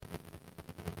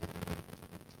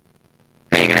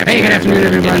Hey, good afternoon,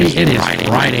 everybody. It is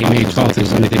Friday, May 12th.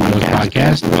 It's Anything Goes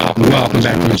podcast. Welcome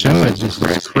back to the show. This is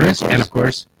Chris, and of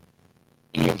course,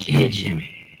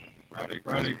 Jimmy. Friday,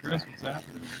 Chris, what's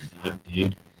happening?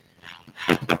 Dude.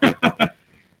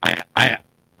 I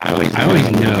always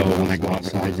know when I go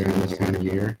outside during this time of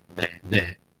year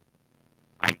that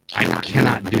I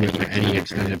cannot do it for any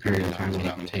extended period of time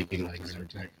without taking like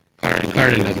Zyrtec.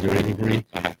 Claritin doesn't do anything for me,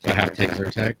 so I have to take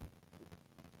Zyrtec.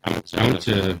 I went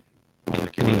to one of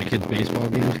the kids' baseball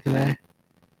games today,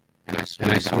 and I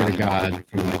swear to God,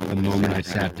 from like the moment I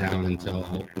sat down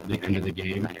until the end of the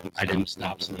game, I didn't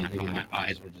stop sneezing, and my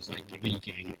eyes were just like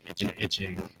leaking and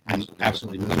itching. I'm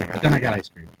absolutely miserable. But then I got ice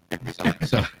cream,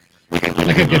 so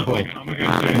like a good boy.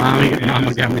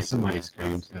 Mama got me some ice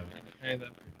cream. So. Hey,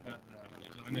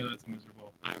 I know that's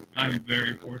miserable. I'm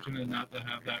very fortunate not to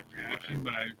have that reaction,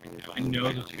 but I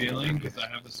know the feeling because I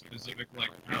have a specific like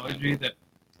allergy that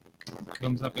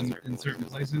comes up in certain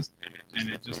places, and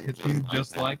it just hits you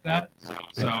just like that.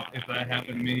 So if that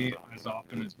happened to me as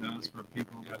often as does for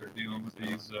people that are dealing with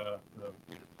these,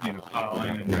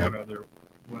 pollen and other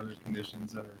weather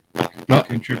conditions that are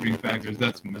contributing factors,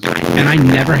 that's miserable. And I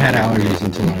never had allergies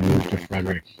until I moved to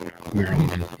Frederick,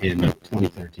 Maryland in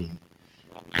 2013.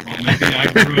 Well, maybe I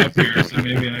grew up here, so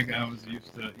maybe I was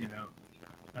used to,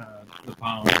 the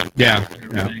pollen. Yeah.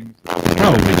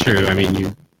 Probably true. I mean,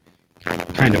 you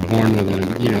kind of born with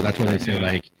it. That's what they say.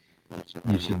 Like,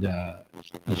 you should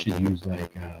use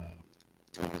like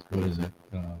what is it?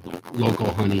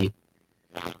 Local honey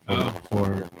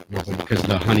because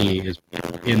the honey is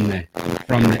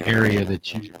from the area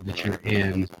that you're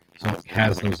in, so it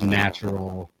has those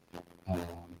natural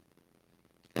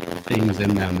things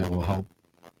in them that will help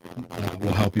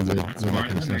you with that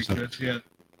kind of stuff. So, yeah,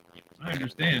 I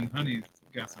understand. Honey's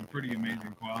got some pretty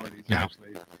amazing qualities. Yeah.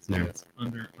 Actually, it's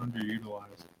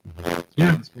underutilized.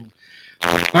 Yeah. That's cool.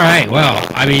 All right. Well,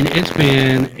 I mean, it's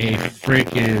been a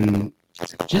freaking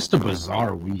just a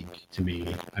bizarre week to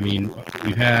me. I mean,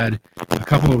 we've had a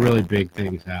couple of really big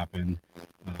things happen.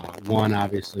 One,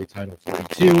 obviously, Title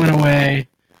 42 went away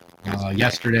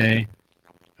yesterday.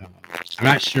 I'm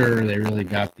not sure they really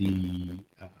got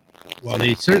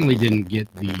they certainly didn't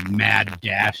get the mad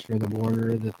dash for the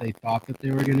border that they thought that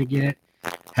they were going to get.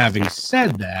 Having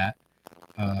said that,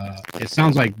 it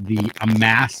sounds like the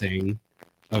amassing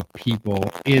of people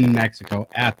in Mexico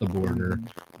at the border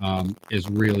is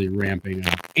really ramping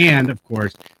up. And, of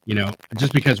course,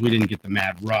 just because we didn't get the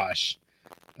mad rush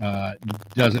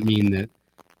doesn't mean that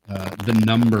the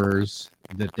numbers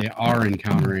that they are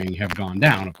encountering have gone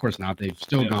down. Of course not. They've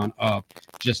still gone up,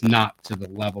 just not to the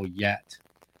level yet,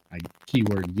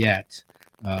 keyword yet,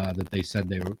 that they said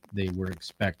they were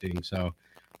expecting. So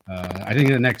I think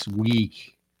the next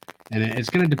week, and it's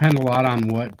going to depend a lot on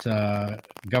what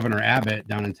Governor Abbott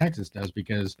down in Texas does,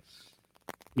 because,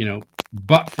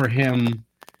 but for him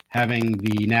having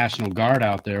the National Guard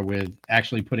out there with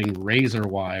actually putting razor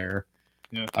wire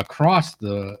across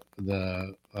the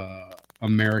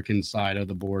American side of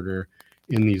the border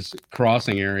in these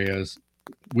crossing areas,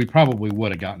 we probably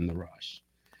would have gotten the rush.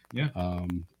 Yeah.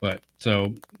 But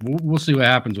so we'll see what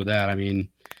happens with that. I mean,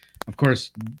 of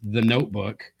course, the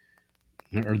notebook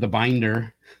or the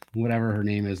binder, whatever her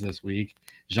name is this week,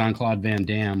 Jean-Claude Van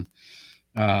Damme,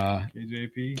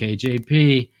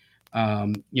 KJP.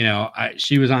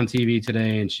 She was on TV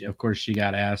today, and she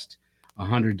got asked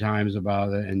 100 times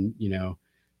about it, and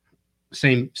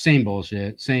same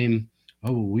bullshit, same.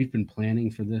 Oh, we've been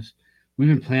planning for this. We've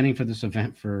been planning for this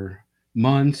event for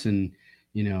months, and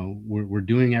we're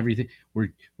doing everything.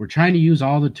 We're trying to use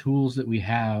all the tools that we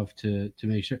have to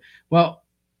make sure. Well,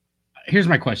 here's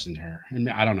my question to her, and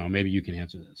I don't know. Maybe you can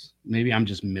answer this. Maybe I'm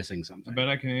just missing something. I bet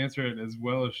I can answer it as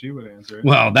well as she would answer it.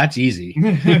 Well, that's easy.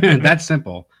 That's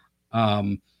simple.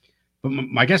 But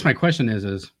I guess my question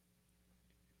is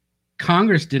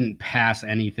Congress didn't pass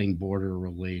anything border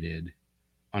related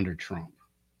under Trump.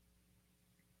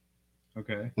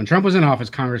 Okay. When Trump was in office,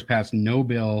 Congress passed no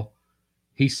bill.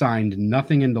 He signed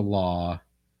nothing into law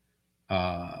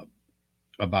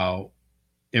about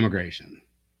immigration.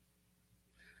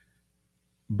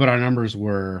 But our numbers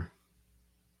were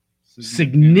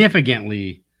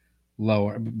significantly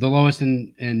lower, the lowest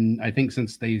in I think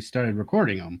since they started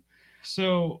recording them.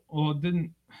 So,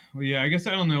 I guess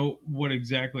I don't know what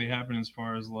exactly happened as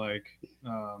far as like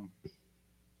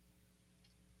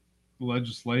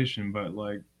legislation, but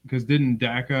because didn't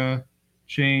DACA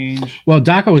change? Well,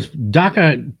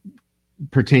 DACA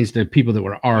pertains to people that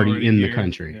were already in the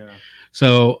country. Yeah.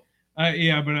 So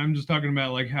but I'm just talking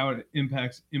about how it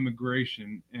impacts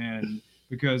immigration, and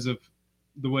because of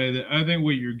the way that I think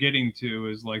what you're getting to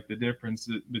is like the difference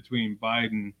between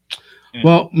Biden. And,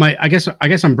 well, I guess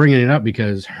I'm bringing it up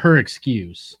because her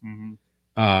excuse, Mhm.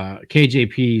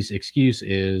 KJP's excuse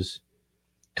is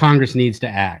Congress needs to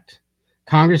act.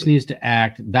 Congress needs to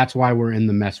act. That's why we're in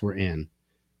the mess we're in.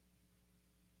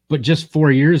 But just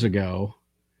 4 years ago,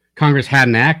 Congress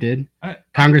hadn't acted.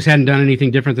 Congress hadn't done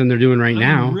anything different than they're doing right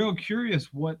now. I'm real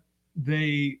curious what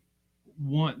they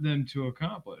want them to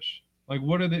accomplish. Like,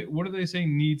 what are they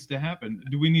saying needs to happen?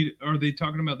 Are they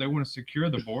talking about they want to secure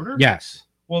the border? Yes.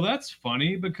 Well, that's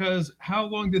funny because how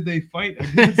long did they fight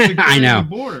against securing the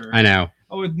border? I know.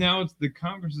 Oh, now it's the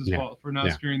Congress's fault for not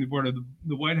securing the border.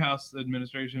 The White House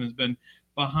administration has been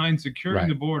behind securing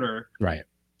the border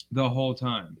the whole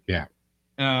time. Yeah.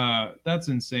 That's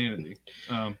insanity.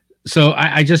 So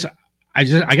I guess,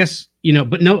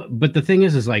 but the thing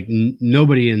is like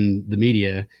nobody in the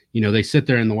media, they sit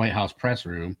there in the White House press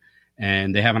room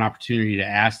and they have an opportunity to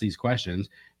ask these questions,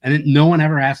 and then no one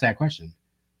ever asked that question.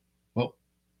 Well,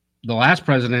 the last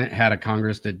president had a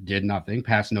Congress that did nothing,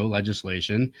 passed no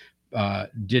legislation,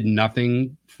 did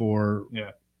nothing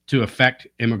to affect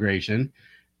immigration,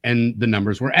 and the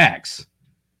numbers were X.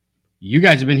 You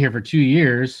guys have been here for 2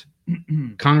 years.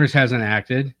 Congress hasn't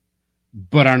acted,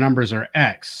 but our numbers are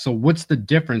X. So what's the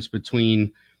difference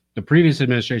between the previous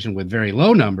administration with very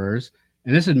low numbers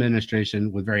and this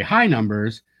administration with very high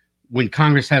numbers when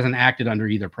Congress hasn't acted under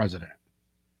either president?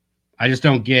 I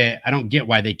don't get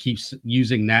why they keep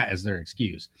using that as their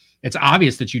excuse. It's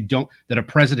obvious that that a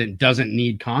president doesn't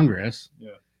need Congress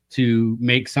to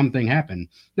make something happen.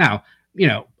 Now,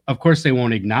 of course they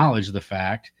won't acknowledge the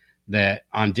fact that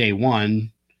on day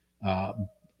one,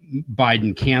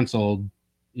 Biden canceled,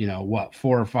 4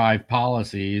 or 5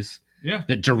 policies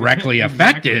that directly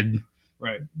affected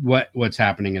what's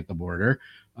happening at the border.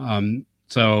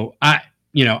 So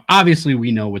obviously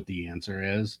we know what the answer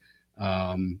is.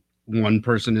 One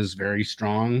person is very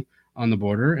strong on the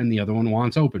border and the other one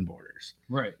wants open borders.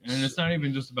 Right. And it's not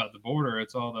even just about the border.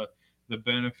 It's all the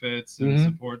benefits and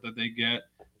support that they get,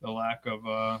 the lack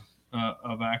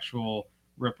of actual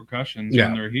repercussions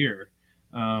when they're here.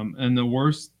 And the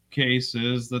worst case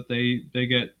is that they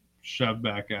get shoved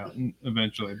back out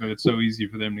eventually, but it's so easy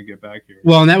for them to get back here.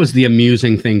 Well, and that was the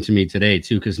amusing thing to me today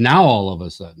too, because now all of a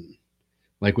sudden,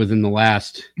 like within the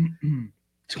last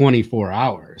 24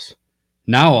 hours,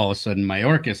 now all of a sudden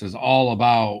Mayorkas is all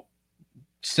about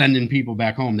sending people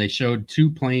back home. They showed 2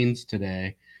 planes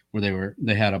today where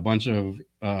they had a bunch of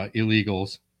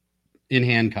illegals in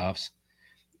handcuffs,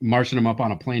 marching them up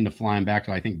on a plane to fly them back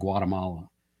to, I think, Guatemala.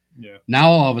 Yeah. Now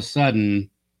all of a sudden,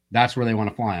 that's where they want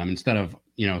to fly them instead of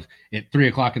at 3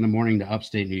 o'clock in the morning to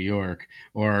upstate New York,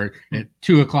 or at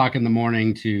 2 o'clock in the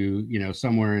morning to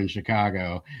somewhere in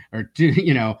Chicago, or to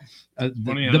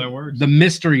funny how that works. The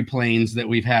mystery planes that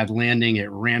we've had landing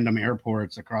at random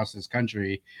airports across this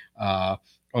country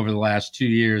over the last 2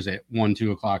 years at 1,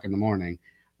 2 o'clock in the morning.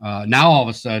 Now all of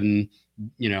a sudden,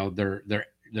 of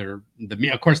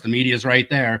course the media's right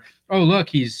there. Oh, look,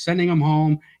 he's sending them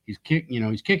home. He's kicking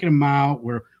them out.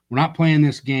 We're not playing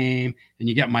this game. And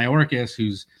you got Mayorkas,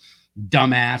 whose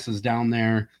dumbass is down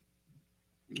there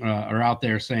or out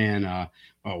there saying,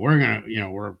 we're gonna,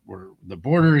 we're the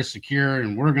border is secure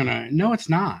and we're gonna. No, it's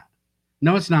not.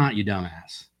 No, it's not, you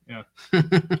dumbass. Yeah.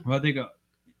 Well, they go.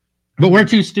 But we're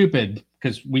too stupid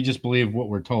because we just believe what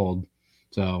we're told.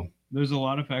 So there's a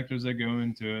lot of factors that go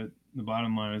into it. The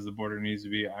bottom line is the border needs to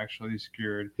be actually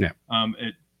secured. Yeah.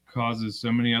 It causes so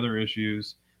many other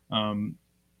issues.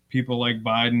 People like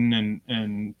Biden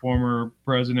and former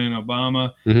President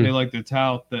Obama, they like to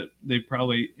tout that they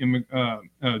probably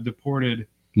deported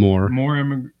more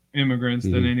immigrants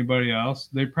than anybody else.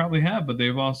 They probably have, but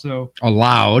they've also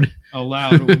allowed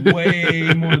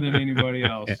way more than anybody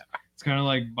else. Yeah. It's kind of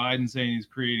like Biden saying he's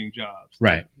creating jobs.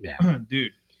 Right. Yeah.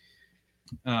 Dude.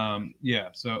 Yeah.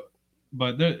 So,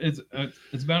 but it's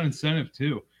about incentive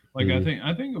too. Like I think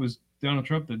it was Donald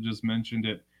Trump that just mentioned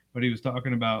it, but he was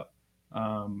talking about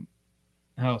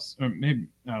how, or maybe,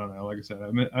 I don't know. Like I said,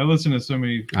 I listen to so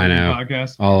many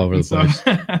podcasts all over the place.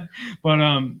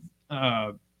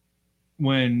 But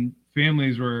when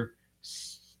families were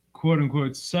quote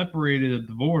unquote separated at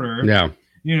the border,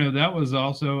 that was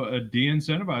also a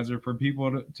de-incentivizer for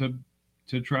people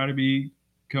to try to be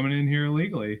coming in here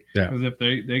illegally. Because if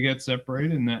they get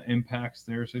separated and that impacts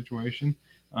their situation,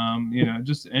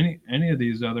 just any of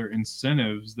these other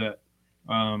incentives that.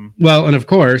 Well, and of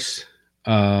course,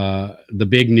 the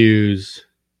big news,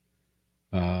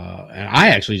 and I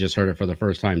actually just heard it for the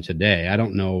first time today. I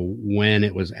don't know when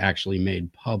it was actually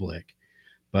made public,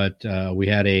 but we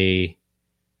had a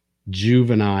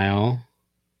juvenile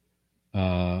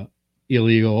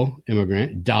illegal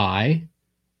immigrant die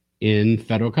in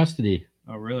federal custody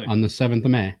Oh, really? on the 7th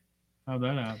of May. How'd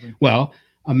that happen? Well,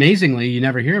 amazingly, you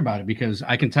never hear about it because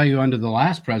I can tell you under the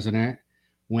last president,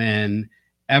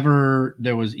 whenever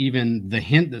there was even the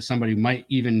hint that somebody might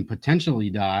even potentially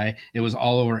die, it was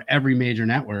all over every major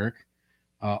network,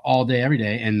 all day, every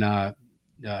day. And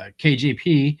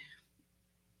KJP,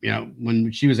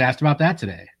 when she was asked about that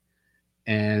today,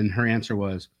 and her answer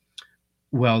was,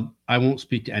 well, I won't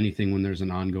speak to anything when there's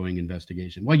an ongoing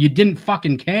investigation. Well, you didn't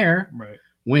fucking care Right.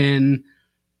 when,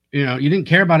 you didn't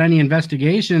care about any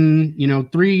investigation,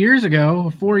 3 years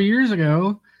ago, 4 years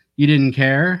ago, you didn't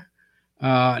care.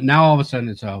 Now all of a sudden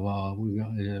it's, we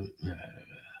got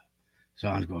it's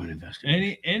ongoing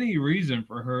investigation. Any reason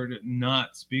for her to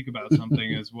not speak about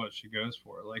something is what she goes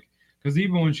for. Like, because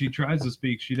even when she tries to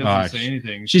speak, she doesn't say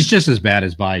anything. She's just as bad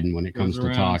as Biden when it comes to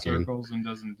around talking. In circles and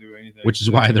doesn't do anything. Which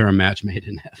is why they're a match made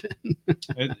in heaven.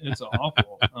 It's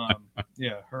awful.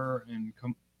 Her and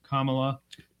Kamala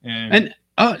and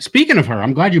speaking of her,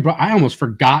 I'm glad you brought. I almost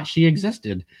forgot she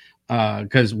existed.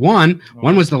 Because one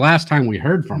was the last time we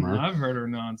heard from her. I've heard her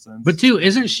nonsense. But two,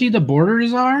 isn't she the border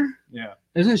czar? Yeah.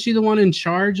 Isn't she the one in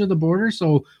charge of the border?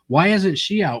 So why isn't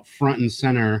she out front and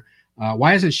center?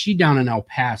 Why isn't she down in El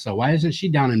Paso? Why isn't she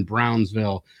down in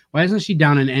Brownsville? Why isn't she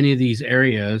down in any of these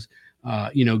areas,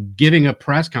 giving a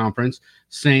press conference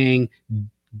saying,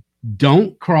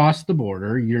 don't cross the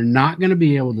border. You're not going to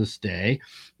be able to stay.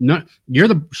 No,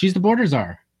 she's the border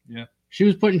czar. Yeah. She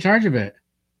was put in charge of it.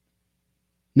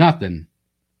 Nothing.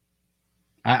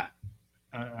 I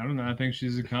don't know. I think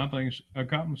she's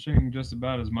accomplishing just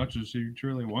about as much as she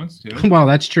truly wants to. Well,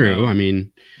 that's true. I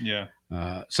mean, yeah.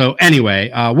 So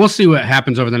anyway, we'll see what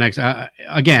happens over the next.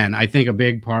 Again, I think a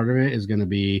big part of it is going to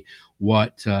be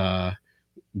what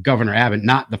Governor Abbott,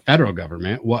 not the federal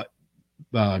government, what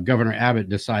Governor Abbott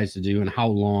decides to do and how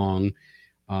long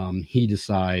he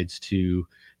decides to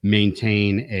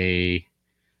maintain a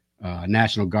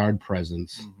National Guard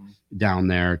presence down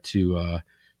there to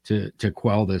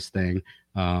quell this thing.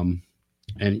 And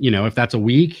if that's a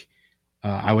week,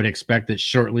 I would expect that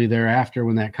shortly thereafter,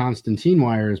 when that Constantine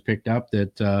wire is picked up,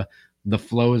 that the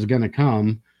flow is going to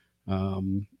come.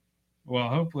 Well,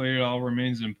 hopefully it all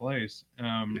remains in place.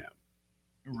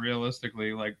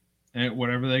 Realistically,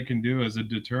 whatever they can do as a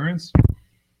deterrence,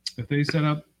 if they set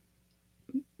up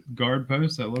guard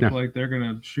posts that look like they're going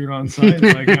to shoot on sight,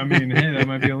 hey, that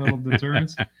might be a little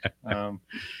deterrence.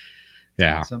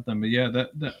 Something, but yeah,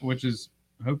 that which is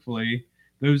hopefully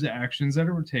those actions that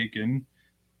were taken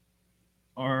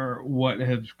are what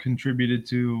have contributed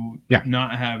to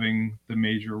not having the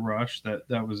major rush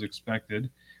that was expected.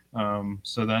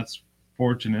 So that's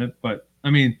fortunate, but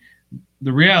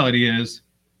the reality is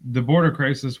the border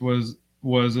crisis was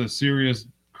a serious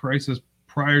crisis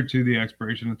prior to the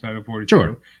expiration of Title 42.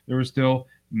 Sure. There were still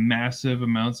massive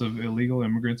amounts of illegal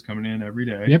immigrants coming in every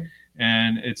day. Yep.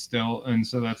 And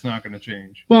so that's not going to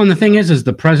change. Well, and the thing is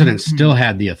the president still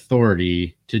had the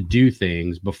authority to do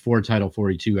things before Title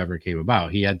 42 ever came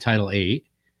about. He had Title 8,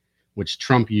 which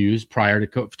Trump used prior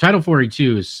to Title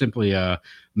 42 is simply a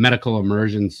medical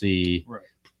emergency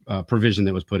provision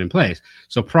that was put in place.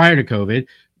 So prior to COVID,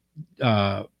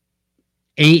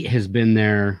 8 has been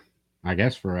there, I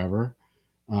guess, forever.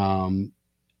 And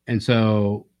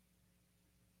so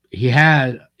he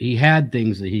had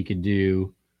things that he could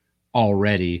do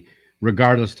already,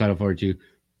 regardless of Title 42,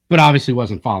 but obviously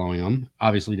wasn't following them,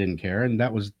 obviously didn't care, and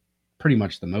that was pretty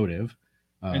much the motive.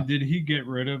 And did he get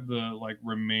rid of the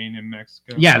remain in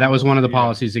Mexico? Yeah, that was one of the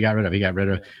policies he got rid of. He got rid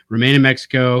of remain in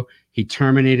Mexico. He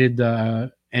terminated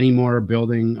any more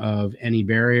building of any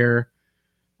barrier.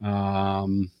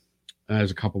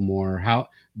 There's a couple more. How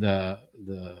the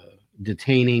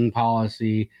detaining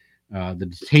policy, the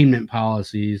detainment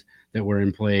policies that were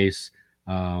in place.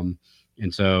 And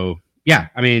so,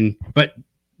 but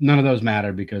none of those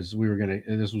matter because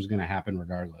this was going to happen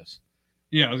regardless.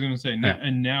 Yeah, I was going to say,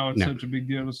 and now it's such a big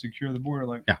deal to secure the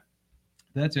border.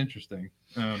 That's interesting.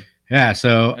 So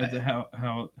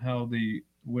how the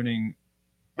winning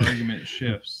argument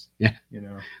shifts. Yeah.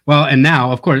 Well, and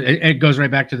now, of course, it goes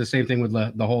right back to the same thing with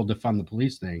the whole defund the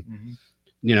police thing. Mm-hmm.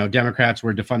 Democrats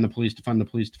were defund the police, defund the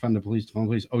police, defund the police, defund the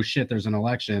police. Oh shit, there's an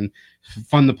election.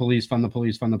 Fund the police, fund the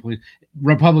police, fund the police.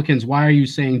 Republicans, why are you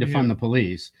saying defund the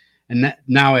police? And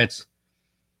now it's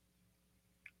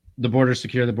the border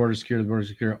secure, the border secure, the border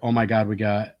secure. Oh my God, we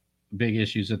got big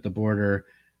issues at the border.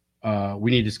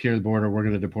 We need to secure the border. We're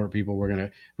going to deport people.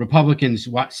 Republicans,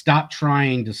 stop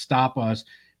trying to stop us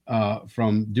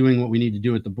from doing what we need to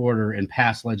do at the border and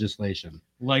pass legislation.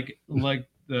 Like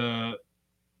the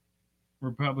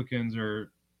Republicans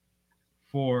are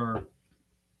for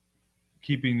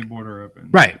keeping the border open,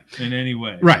 Right. in any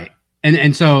way, Right.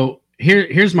 And so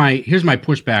here's my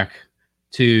pushback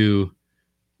to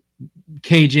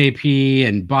KJP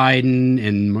and Biden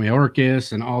and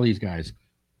Mayorkas and all these guys.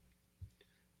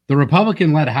 The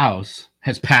Republican-led House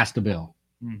has passed a bill.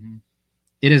 Mm-hmm.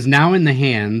 It is now in the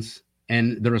hands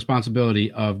and the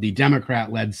responsibility of the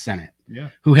Democrat-led Senate,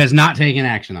 who has not taken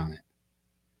action on it.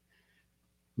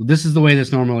 This is the way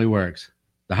this normally works.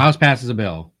 The House passes a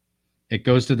bill. It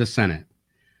goes to the Senate.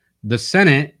 The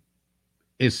Senate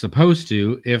is supposed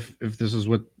to, if this is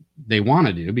what they want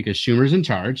to do, because Schumer's in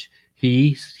charge,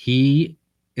 he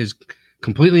is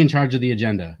completely in charge of the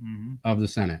agenda of the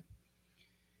Senate.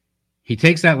 He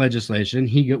takes that legislation.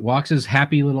 He walks his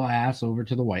happy little ass over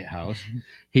to the White House.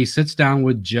 He sits down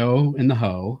with Joe and the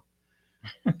Ho.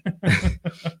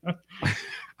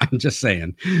 I'm just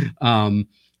saying.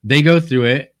 They go through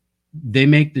it. They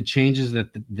make the changes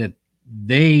that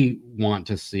they want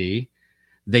to see.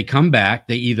 They come back.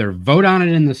 They either vote on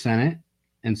it in the Senate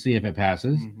and see if it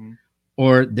passes,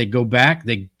 or they go back.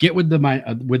 They get with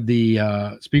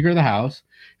the Speaker of the House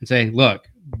and say, "Look,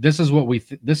 this is what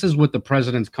this is what the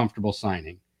president's comfortable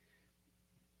signing.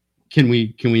 Can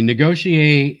we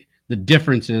negotiate the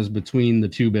differences between the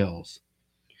two bills?"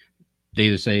 They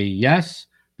either say yes,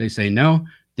 they say no,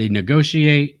 they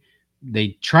negotiate, they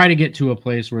try to get to a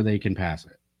place where they can pass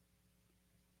it.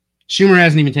 Schumer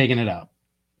hasn't even taken it up.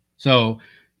 So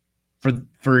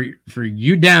for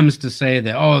you Dems to say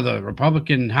that, oh, the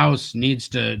Republican House needs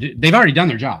to, they've already done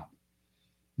their job.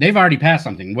 They've already passed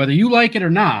something. Whether you like it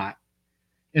or not,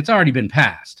 it's already been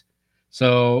passed.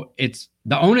 So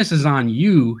the onus is on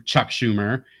you, Chuck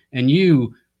Schumer, and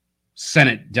you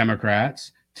Senate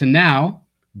Democrats, to now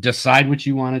decide what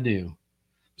you want to do.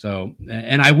 So,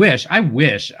 and I wish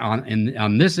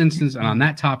on this instance and on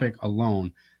that topic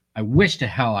alone, I wish to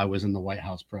hell I was in the White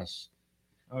House press.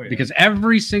 Oh, yeah. Because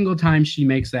every single time she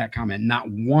makes that comment,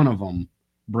 not one of them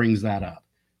brings that up.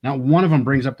 Not one of them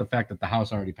brings up the fact that the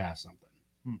House already passed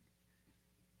something.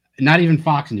 Not even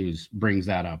Fox News brings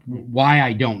that up. Why,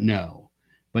 I don't know.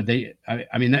 But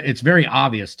I mean, it's very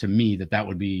obvious to me that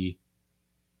would be,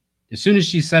 as soon as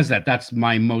she says that, that's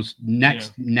my most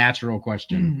natural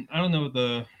question. I don't know what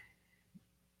the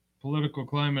political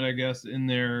climate, I guess, in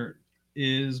there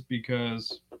is,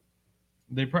 because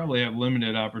they probably have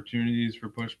limited opportunities for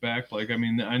pushback. Like, I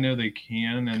mean, I know they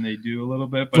can and they do a little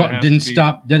bit, but that didn't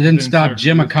stop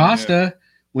Jim Acosta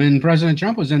when President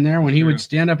Trump was in there, when he would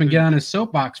stand up and get on his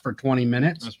soapbox for 20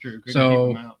 minutes. That's true. Couldn't So,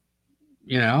 keep him out.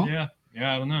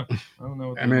 Yeah, I don't know. I don't know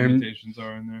what the limitations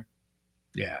are in there.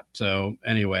 Yeah. So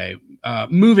anyway,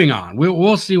 moving on.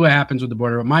 We'll see what happens with the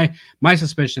border. But my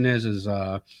suspicion is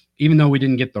even though we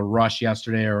didn't get the rush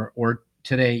yesterday or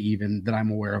today, even that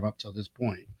I'm aware of up till this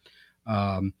point,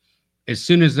 as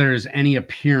soon as there's any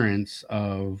appearance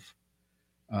of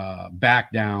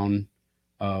back down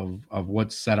of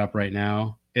what's set up right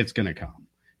now, it's going to come,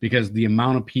 because the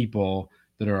amount of people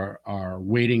that are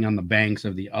waiting on the banks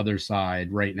of the other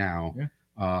side right now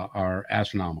are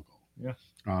astronomical. Yeah.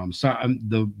 So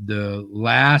the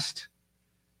last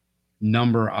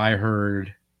number I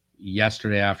heard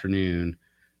yesterday afternoon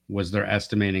was they're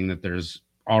estimating that there's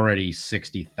already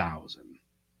 60,000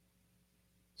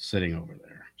 sitting over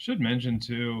there. Should mention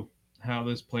too how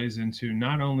this plays into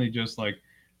not only just like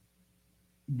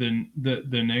the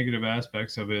negative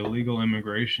aspects of illegal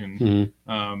immigration,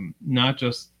 not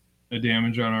just a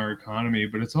damage on our economy,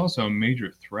 but it's also a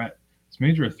major threat. It's a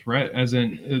major threat, as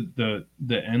in the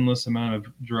endless amount of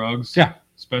drugs,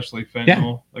 especially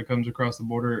fentanyl, that comes across the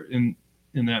border in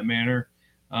that manner,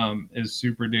 is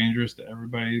super dangerous to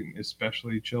everybody,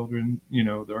 especially children. You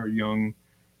know, there are young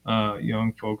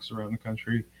folks around the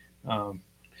country.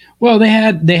 Well, they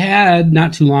had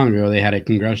not too long ago, they had a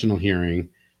congressional hearing,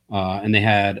 and they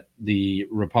had the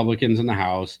Republicans in the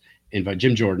House invite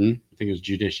Jim Jordan, I think it was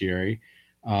Judiciary,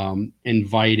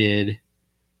 invited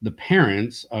the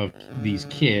parents of these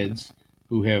kids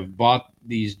who have bought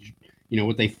these,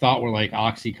 what they thought were like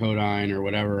oxycodone or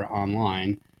whatever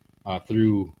online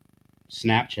through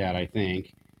Snapchat, I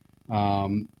think.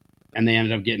 And they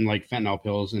ended up getting like fentanyl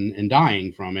pills and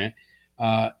dying from it.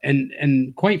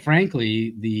 And quite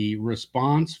frankly, the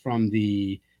response from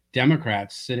the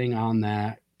Democrats sitting on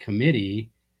that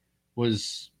committee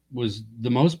was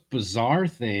the most bizarre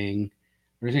thing.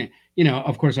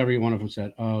 Of course, every one of them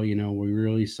said, "Oh, we're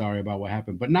really sorry about what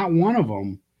happened," but not one of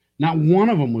them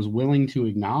was willing to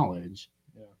acknowledge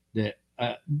that.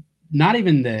 Not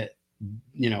even that,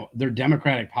 their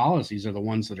Democratic policies are the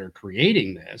ones that are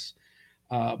creating this,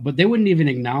 but they wouldn't even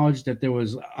acknowledge that there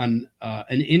was an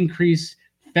increased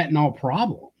fentanyl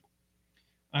problem.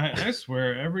 I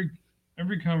swear,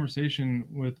 every conversation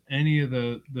with any of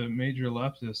the major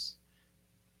leftists,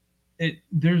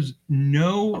 there's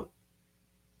no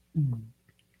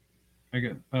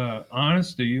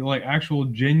honesty, like actual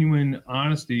genuine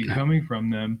honesty coming from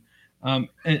them.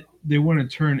 And they want to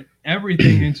turn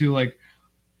everything into like,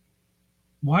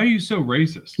 why are you so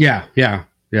racist? Yeah.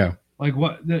 Like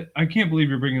what? I can't believe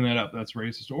you're bringing that up. That's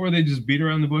racist. Or they just beat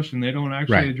around the bush and they don't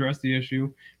actually Right. address the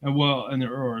issue. And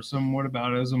or some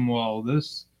whataboutism. Well,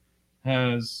 this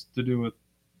has to do with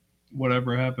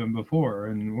whatever happened before,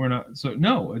 and we're not. So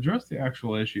no, address the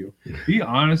actual issue. Be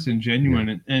honest and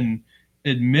genuine, and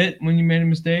admit when you made a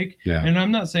mistake. Yeah. And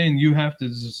I'm not saying you have to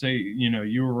just say,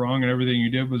 you were wrong and everything you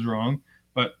did was wrong,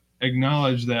 but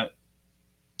acknowledge that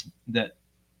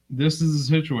this is the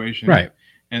situation, Right.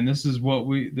 and this is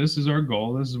our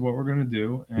goal. This is what we're going to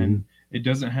do, and it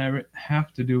doesn't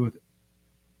have to do with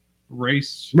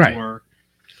race, right? Or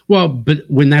well, but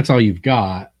when that's all you've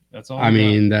got, that's all.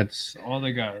 That's all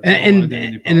they got.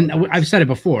 And I've said it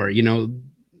before.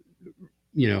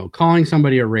 Calling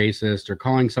somebody a racist or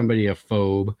calling somebody a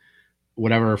phobe,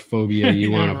 whatever phobia you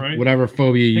want to, whatever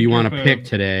phobia you want to pick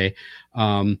today.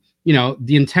 The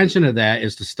intention of that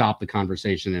is to stop the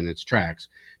conversation in its tracks.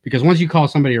 Because once you call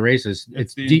somebody a racist,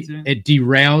 it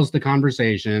derails the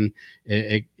conversation.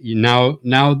 Now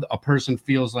a person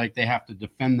feels like they have to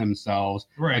defend themselves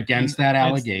against that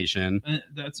allegation.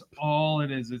 That's all it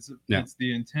is. It's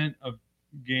the intent of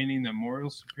gaining the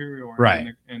moral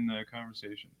superiority in the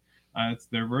conversation. It's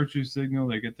their virtue signal.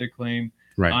 They get their claim.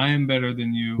 Right. I am better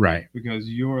than you. Right. Because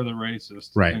you're the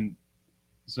racist. Right. And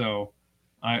so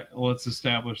let's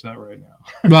establish that right now.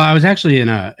 Well, I was actually in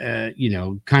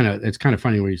it's kind of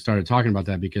funny when you started talking about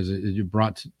that, because it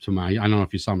brought to my, I don't know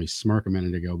if you saw me smirk a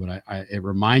minute ago, but it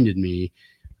reminded me,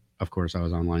 of course I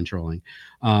was online trolling,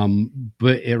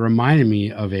 but it reminded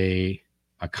me of a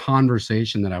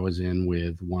conversation that I was in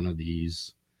with one of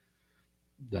these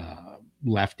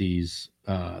lefties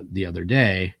the other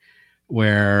day,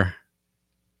 where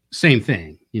same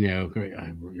thing, you're a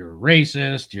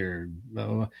racist, you're blah,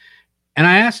 blah, blah. And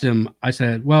I asked him, I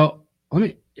said, well,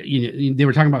 they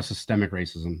were talking about systemic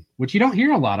racism, which you don't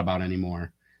hear a lot about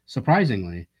anymore.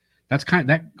 Surprisingly,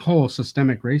 that whole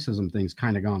systemic racism thing's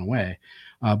kind of gone away.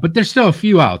 But there's still a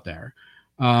few out there.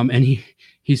 And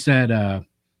he said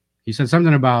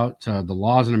something about the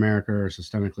laws in America are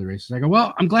systemically racist. I go,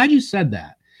 well, I'm glad you said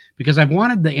that, because I've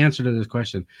wanted the answer to this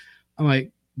question. I'm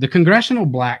like, the Congressional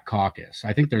Black Caucus,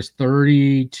 I think there's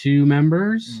 32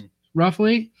 members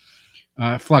roughly.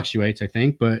 Fluctuates, I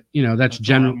think, but that's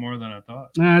generally more than I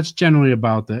thought. It's generally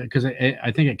about because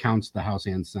I think it counts the House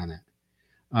and Senate,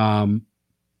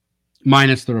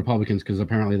 minus the Republicans, because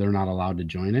apparently they're not allowed to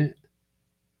join it.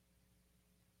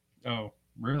 Oh,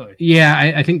 really?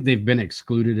 Yeah, I think they've been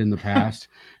excluded in the past.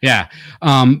 Yeah,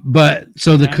 but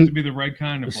so have to be the right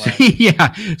kind of black.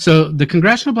 Yeah, so the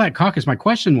Congressional Black Caucus. My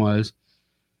question was,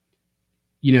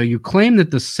 you claim that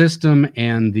the system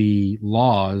and the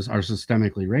laws are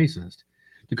systemically racist.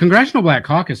 The Congressional Black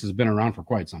Caucus has been around for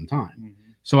quite some time.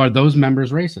 Mm-hmm. So are those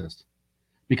members racist?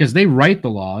 Because they write the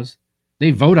laws,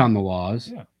 they vote on the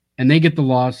laws, and they get the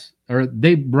laws, or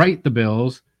they write the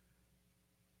bills,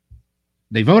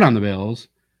 they vote on the bills,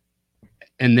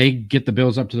 and they get the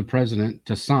bills up to the president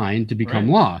to sign to become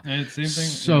law. And it's the same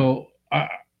thing. So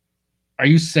are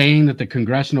you saying that the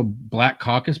Congressional Black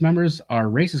Caucus members are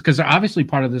racist? Because they're obviously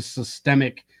part of the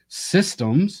systemic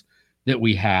systems that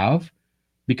we have,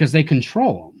 because they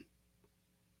control them.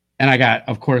 And I got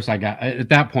at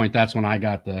that point, that's when I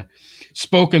got the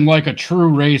spoken like a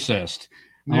true racist.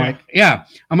 I'm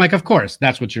like, of course,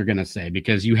 that's what you're going to say,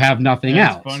 because you have nothing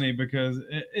else. It's funny because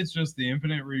it's just the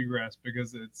infinite regress,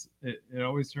 because it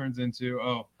always turns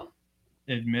into,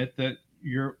 admit that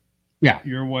you're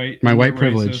white. My white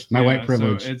privilege. My white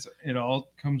privilege. So it all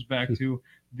comes back to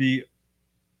the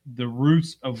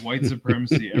roots of white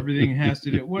supremacy. Everything has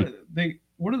to do.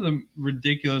 What are the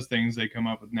ridiculous things they come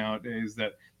up with nowadays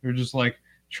that they're just like,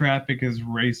 traffic is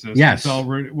racist. Yes. It's all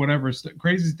whatever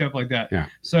crazy stuff like that. Yeah.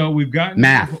 So we've gotten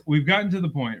to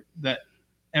the point that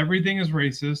everything is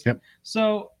racist. Yep.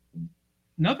 So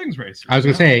nothing's racist. I was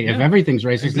going to say, if everything's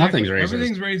racist, exactly. Nothing's racist.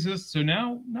 Everything's racist. So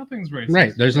now nothing's racist.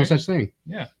 Right. There's no such thing.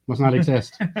 Yeah. Must not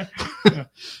exist. Yeah.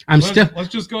 Let's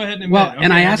just go ahead and admit,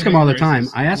 and I ask him all the time.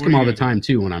 I ask him all the time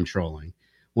too when I'm trolling.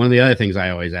 One of the other things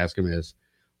I always ask him is,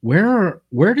 where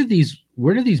do these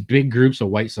big groups of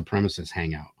white supremacists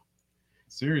hang out?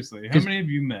 Seriously, how many have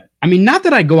you met? I mean, not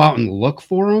that I go out and look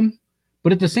for them,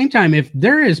 but at the same time, if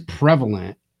they're as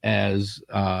prevalent as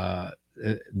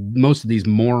most of these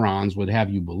morons would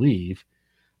have you believe,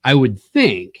 I would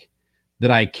think that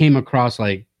I came across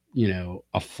a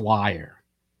flyer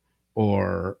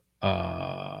or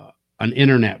an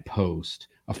internet post,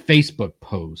 a Facebook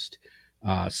post,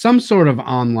 some sort of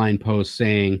online post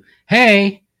saying,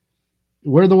 hey,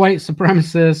 we're the white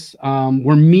supremacists.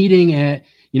 We're meeting at,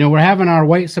 we're having our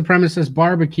white supremacist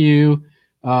barbecue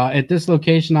at this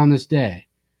location on this day.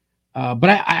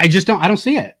 But I just I don't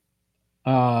see it.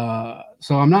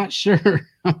 So I'm not sure.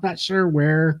 I'm not sure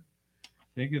where. I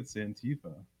think it's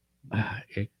Antifa.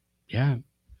 Yeah.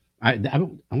 I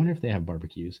wonder if they have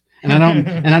barbecues, and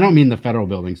I don't mean the federal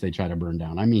buildings they try to burn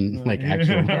down. I mean like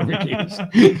actual barbecues.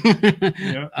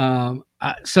 Yeah.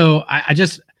 So I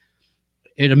just,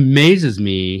 it amazes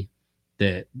me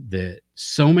that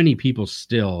so many people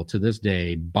still to this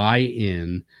day buy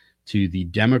in to the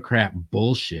Democrat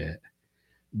bullshit.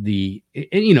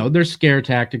 There's scare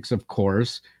tactics, of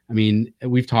course. I mean,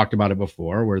 we've talked about it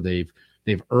before, where they've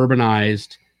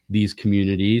urbanized these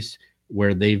communities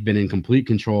where they've been in complete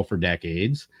control for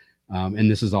decades.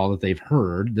 And this is all that they've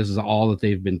heard. This is all that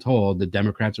they've been told. The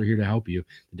Democrats are here to help you.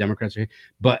 The Democrats are here.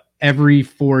 But every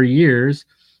 4 years,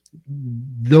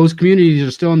 those communities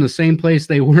are still in the same place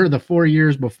they were the 4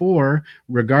 years before,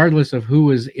 regardless of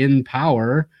who is in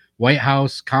power, White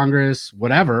House, Congress,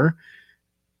 whatever.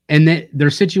 And their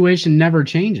situation never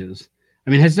changes. I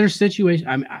mean, has their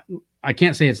situation, I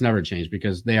can't say it's never changed,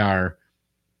 because they are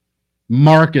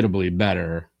markedly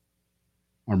better,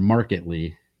 or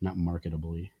markedly, not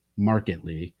marketably,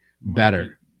 markedly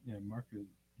better. Yeah,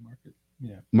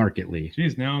 yeah. Markedly.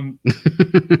 Jeez, now I'm...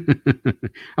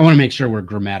 I want to make sure we're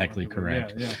grammatically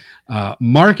correct. Yeah.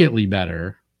 Markedly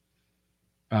better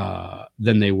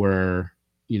than they were,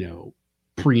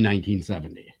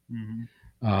 pre-1970.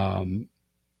 Mm-hmm.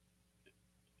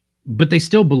 But they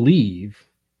still believe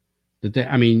that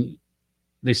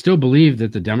they still believe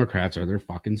that the Democrats are their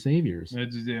fucking saviors.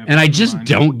 And I just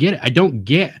don't get it. I don't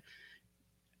get.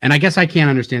 And I guess I can't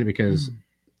understand it because,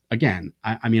 again,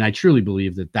 I truly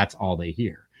believe that that's all they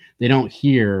hear. They don't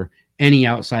hear any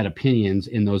outside opinions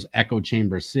in those echo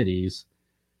chamber cities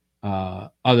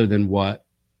other than what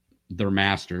their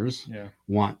masters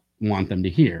want them to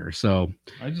hear. So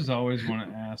I just always want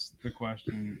to ask the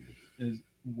question, is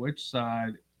which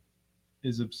side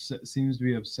seems to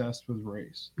be obsessed with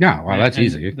race? Yeah, well, that's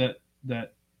easy.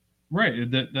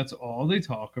 That's all they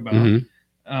talk about.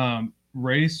 Mm-hmm.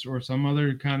 Race or some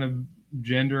other kind of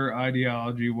gender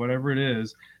ideology, whatever it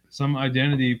is, some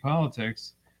identity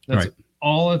politics. That's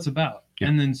all it's about. Yeah.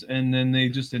 And then they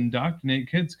just indoctrinate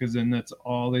kids, because then that's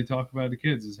all they talk about to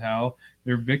kids is how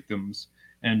they're victims,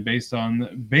 and based on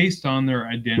their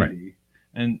identity.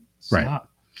 And stop.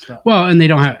 Well, and they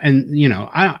don't have, and you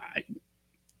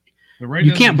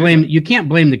can't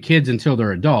blame the kids until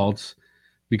they're adults,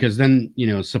 because then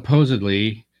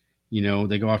supposedly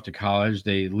they go off to college,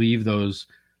 they leave those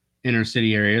inner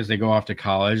city areas, they go off to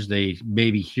college, they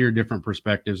maybe hear different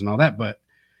perspectives and all that, but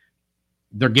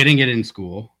they're getting it in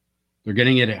school, they're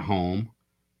getting it at home,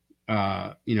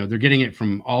 they're getting it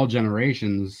from all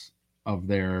generations of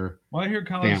their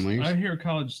families. I hear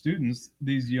college students,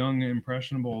 these young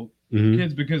impressionable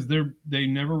kids, because they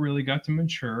never really got to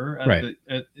mature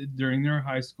during their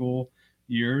high school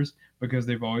years, because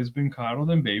they've always been coddled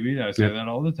and babied. I say that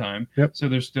all the time. Yep. So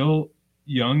they're still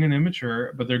young and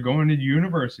immature, but they're going to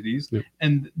universities,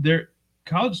 and their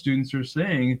college students are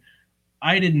saying,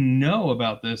 I didn't know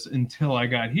about this until I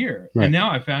got here. And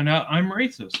now I found out I'm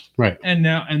racist. And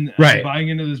now I'm buying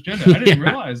into this agenda. I didn't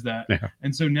realize that.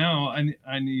 And so now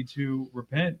I need to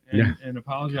repent and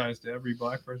apologize to every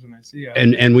black person I see.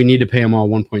 And we need to pay them all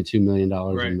 $1.2 million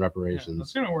in reparations.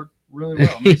 That's going to work really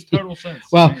well. It makes total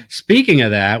sense. Well, speaking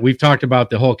of that, we've talked about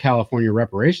the whole California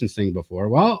reparations thing before.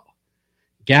 Well,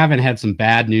 Gavin had some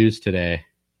bad news today.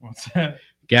 What's that?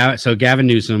 So Gavin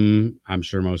Newsom, I'm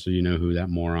sure most of you know who that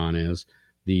moron is,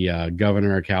 the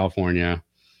governor of California.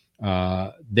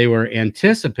 They were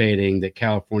anticipating that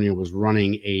California was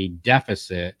running a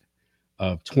deficit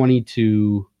of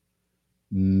 22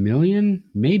 million,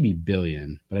 maybe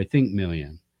billion, but I think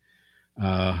million.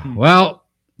 Well,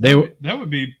 that would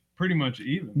be pretty much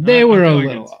even. They were a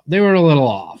little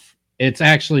off. It's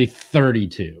actually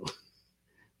 32.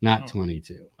 Not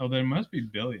 22. Oh, then it must be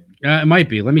billion. It might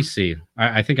be. Let me see.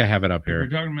 I think I have it up here. We're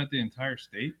talking about the entire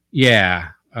state? Yeah.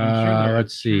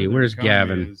 Let's see. Where's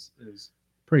Gavin?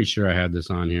 Pretty sure I had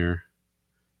this on here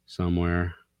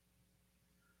somewhere.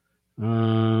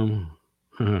 That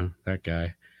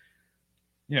guy.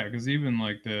 Yeah, because even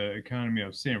like the economy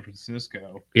of San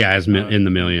Francisco. Yeah, is in the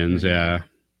millions. Yeah.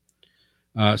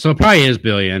 So it probably is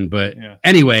billion, but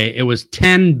anyway, it was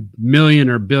 10 million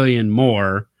or billion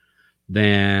more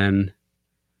than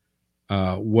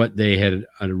what they had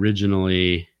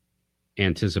originally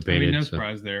anticipated. no so.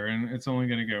 surprise there, and it's only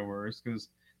going to get worse because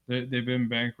they've been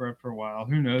bankrupt for a while.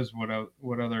 Who knows what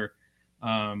other,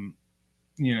 how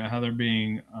they're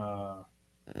being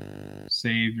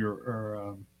saved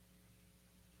or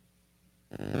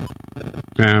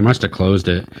I must have closed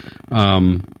it.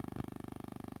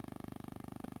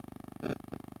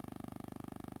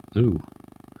 Ooh,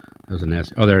 that was a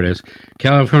nasty. Oh, there it is.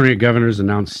 California governors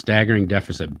announced staggering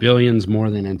deficit, billions more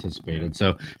than anticipated.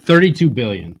 So $32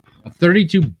 billion, a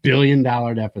 $32 billion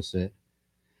deficit,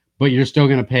 but you're still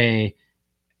going to pay.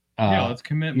 Let's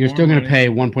commit. You're still going to pay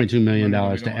money $1.2 million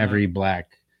money we to don't every have.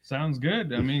 black. Sounds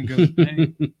good. I mean, because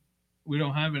hey, we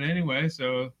don't have it anyway,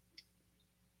 so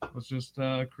let's just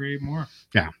create more.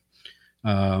 Yeah.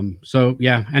 So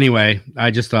yeah. Anyway, I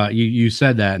just thought you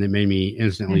said that, and it made me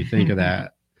instantly think of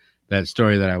that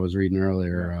story that I was reading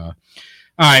earlier. All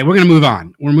right, we're gonna move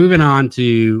on. We're moving on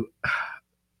to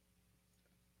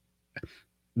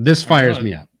this. Fires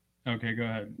me up. Okay, go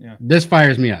ahead. Yeah. This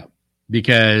fires me up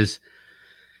because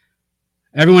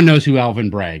everyone knows who Alvin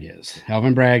Bragg is.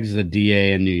 Alvin Bragg is a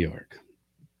DA in New York,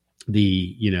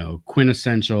 the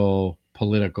quintessential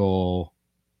political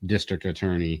district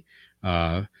attorney.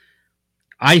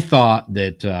 I thought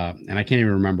that, and I can't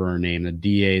even remember her name, the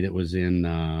DA that was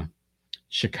in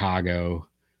Chicago,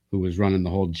 who was running the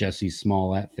whole Jesse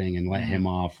Smollett thing and let him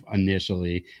off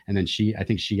initially, and then I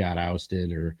think she got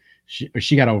ousted, or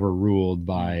she got overruled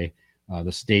by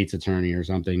the state's attorney or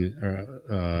something,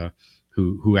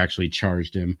 who actually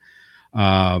charged him.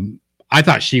 I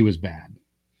thought she was bad.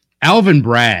 Alvin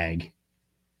Bragg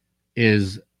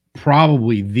is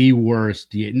probably the worst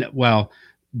DA. Well,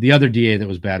 the other DA that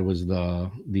was bad was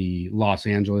the Los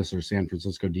Angeles or San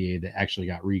Francisco DA that actually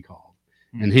got recalled.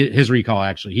 And his recall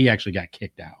he actually got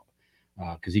kicked out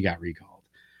because he got recalled.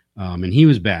 And he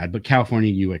was bad, but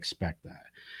California, you expect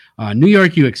that. New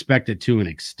York, you expect it to an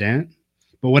extent.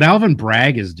 But what Alvin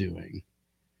Bragg is doing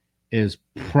is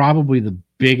probably the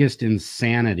biggest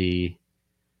insanity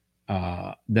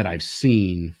that I've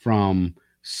seen from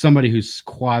somebody who's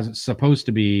supposed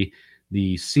to be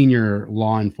the senior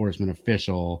law enforcement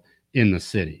official in the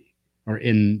city or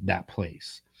in that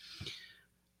place.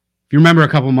 If you remember a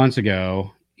couple months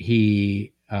ago,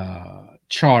 he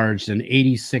charged an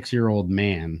 86-year-old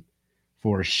man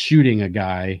for shooting a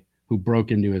guy who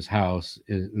broke into his house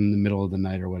in the middle of the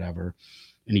night or whatever.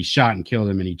 And he shot and killed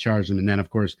him, and he charged him. And then, of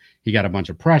course, he got a bunch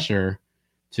of pressure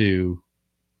to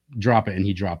drop it, and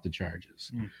he dropped the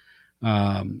charges.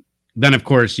 Then, of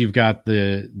course, you've got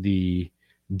the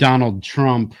Donald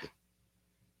Trump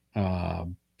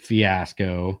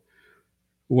fiasco,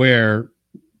 where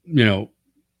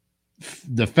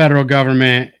the federal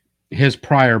government, his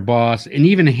prior boss, and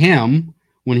even him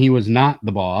when he was not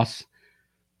the boss,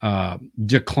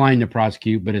 declined to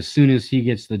prosecute. But as soon as he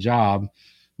gets the job,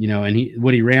 and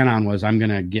what he ran on was, I'm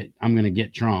gonna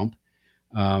get Trump.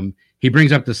 He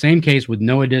brings up the same case with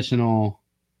no additional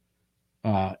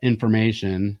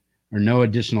information or no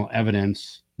additional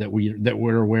evidence that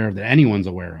we're aware of, that anyone's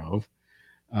aware of,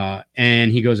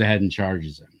 and he goes ahead and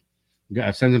charges him,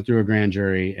 sends him through a grand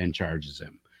jury and charges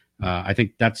him. I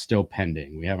think that's still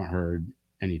pending. We haven't heard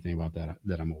anything about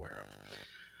that I'm aware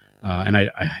of. And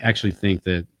I actually think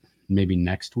that maybe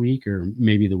next week or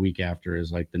maybe the week after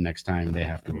is like the next time they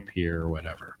have to appear or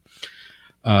whatever.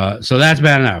 So that's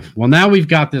bad enough. Well, now we've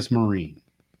got this Marine.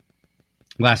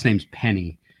 Last name's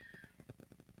Penny.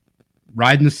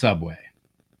 Riding the subway.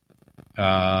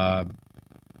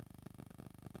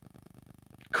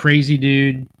 Crazy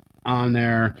dude on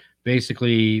there,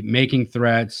 basically making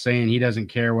threats, saying he doesn't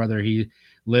care whether he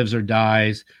lives or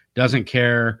dies, doesn't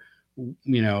care,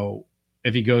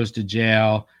 if he goes to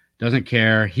jail, doesn't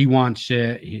care. He wants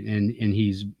shit, and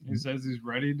he says he's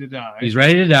ready to die. He's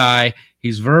ready to die.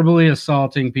 He's verbally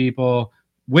assaulting people,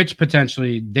 which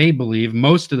potentially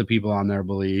most of the people on there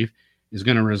believe is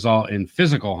going to result in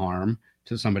physical harm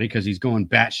to somebody, because he's going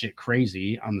batshit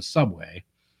crazy on the subway.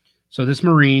 So this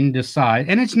Marine decides,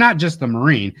 and it's not just the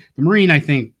Marine. The Marine, I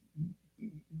think,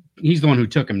 he's the one who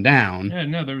took him down. Yeah,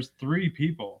 no, there was 3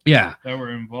 people. Yeah, that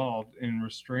were involved in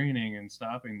restraining and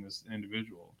stopping this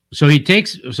individual. So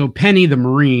Penny, the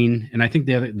Marine, and I think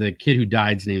the kid who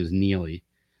died's name is Neely.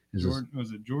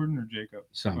 Was it Jordan or Jacob?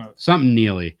 Something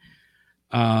Neely.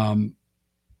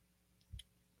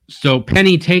 So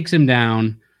Penny takes him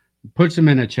down, puts him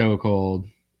in a chokehold,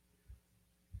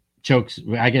 chokes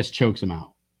him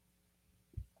out.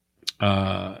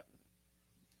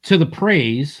 To the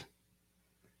praise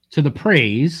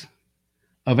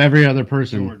of every other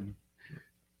person, Jordan.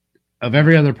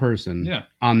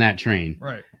 On that train.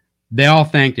 Right. They all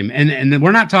thanked him. And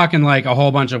we're not talking like a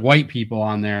whole bunch of white people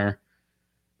on there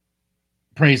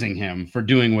praising him for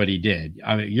doing what he did.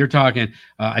 I mean, you're talking.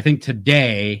 I think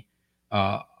today,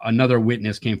 another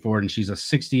witness came forward, and she's a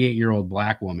 68-year-old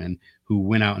black woman who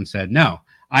went out and said, "No,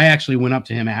 I actually went up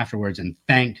to him afterwards and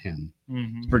thanked him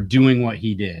for doing what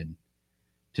he did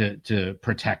to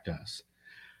protect us."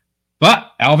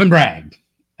 But Alvin Bragg,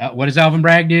 what does Alvin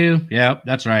Bragg do? Yep,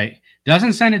 that's right.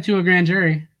 Doesn't send it to a grand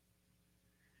jury.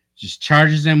 Just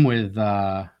charges him with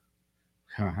I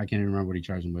can't even remember what he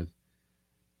charged him with.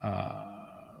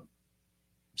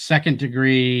 Second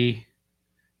degree,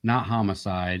 not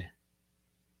homicide.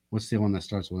 What's the one that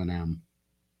starts with an M?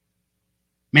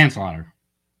 Manslaughter.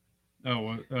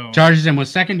 Oh. Charges him with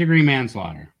second degree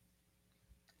manslaughter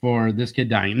for this kid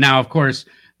dying. Now, of course,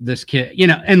 this kid,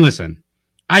 and listen,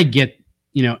 I get,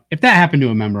 if that happened to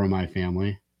a member of my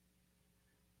family,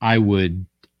 I would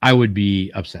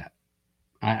be upset.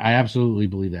 I absolutely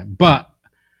believe that. But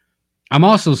I'm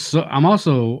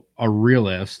also a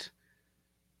realist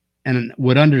and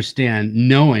would understand,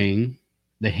 knowing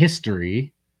the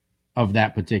history of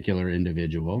that particular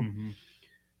individual.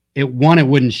 It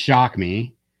wouldn't shock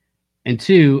me. And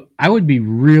two, I would be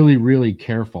really, really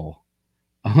careful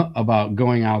about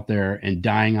going out there and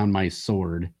dying on my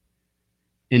sword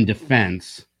in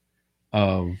defense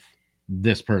of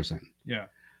this person. Yeah.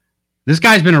 This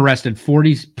guy's been arrested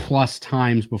 40 plus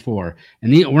times before.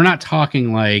 And we're not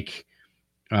talking like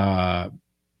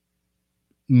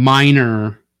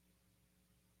minor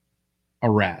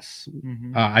arrests.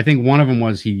 I think one of them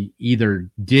was he either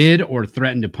did or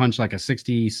threatened to punch like a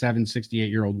 67,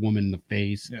 68-year-old woman in the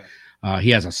face. Yeah. He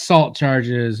has assault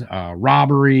charges,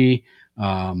 robbery.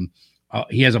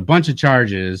 He has a bunch of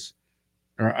charges,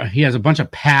 or he has a bunch of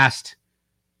past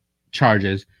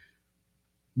charges.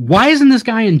 Why isn't this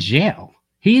guy in jail?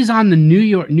 He's on the New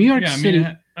York City.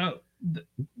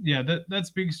 That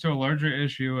speaks to a larger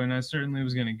issue, and I certainly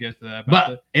was going to get to that.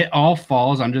 But it all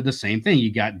falls under the same thing.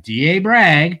 You got D.A.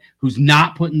 Bragg, who's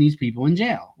not putting these people in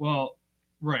jail. Well,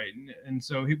 right, and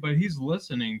so he's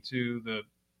listening to the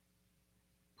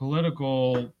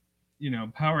political,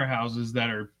 powerhouses that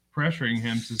are pressuring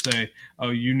him to say,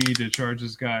 "Oh, you need to charge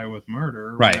this guy with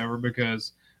murder," or whatever,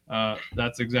 because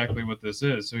that's exactly what this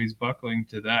is. So he's buckling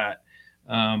to that.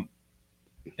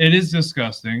 It is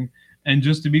disgusting. And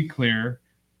just to be clear,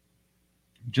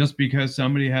 just because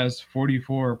somebody has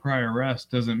 44 prior arrests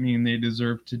doesn't mean they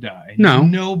deserve to die. No.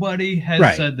 Nobody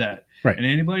has said that. Right. And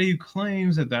anybody who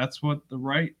claims that that's what the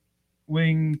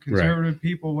right-wing conservative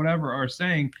people, whatever, are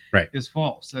saying is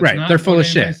false. That's not They're full of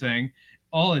shit. Saying.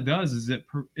 All it does is it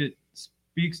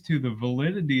speaks to the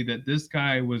validity that this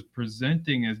guy was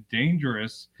presenting as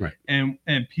dangerous, and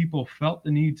people felt the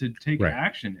need to take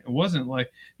action. It wasn't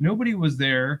like nobody was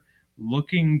there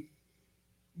looking,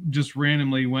 just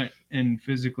randomly went and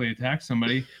physically attacked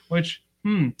somebody, which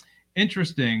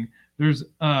interesting. There's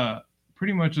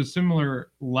pretty much a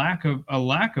lack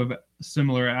of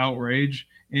similar outrage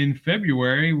in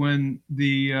February when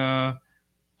the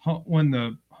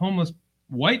homeless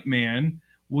white man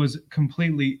was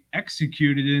completely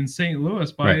executed in St.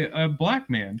 Louis by a black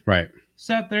man.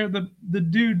 Sat there, the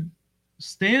dude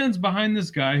stands behind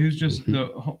this guy who's just a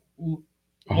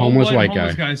homeless white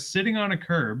guy sitting on a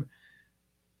curb.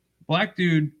 Black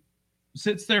dude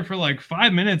sits there for like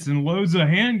 5 minutes and loads a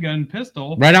handgun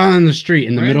pistol right out on the street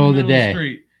in the middle of the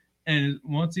day. And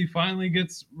once he finally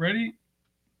gets ready,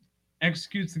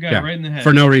 executes the guy right in the head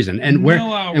for no reason. And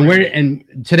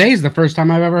and today's the first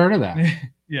time I've ever heard of that.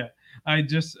 Yeah. I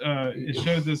just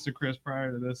showed this to Chris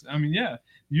prior to this. I mean,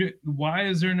 why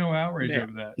is there no outrage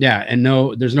over that? Yeah, and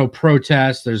there's no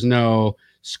protest, there's no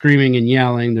screaming and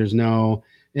yelling, there's no,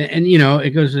 and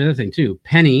it goes to the other thing too.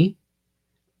 Penny,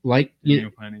 like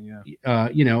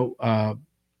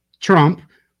Trump,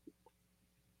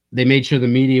 they made sure the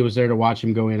media was there to watch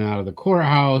him go in and out of the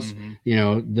courthouse.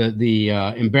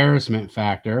 The embarrassment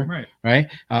factor, right?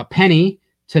 Penny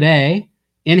today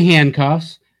in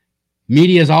handcuffs.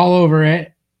 Media's all over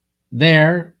it.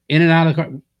 There, in and out of the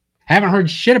car. Haven't heard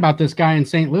shit about this guy in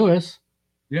St. Louis.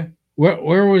 Yeah.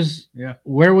 Where was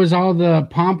all the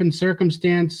pomp and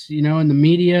circumstance, in the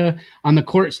media on the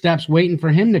court steps waiting for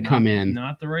him to come in?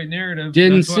 Not the right narrative.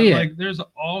 Didn't see it. Like, there's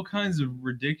all kinds of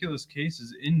ridiculous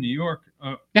cases in New York.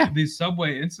 These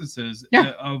subway instances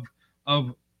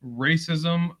of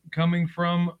racism coming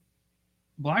from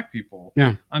black people.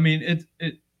 Yeah. I mean,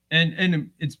 And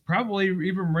it's probably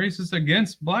even racist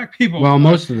against black people. Well,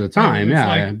 most of the time,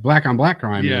 like, black on black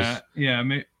crime.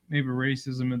 Maybe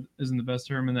racism isn't the best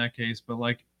term in that case, but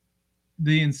like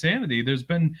the insanity. There's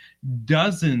been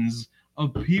dozens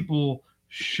of people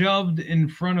shoved in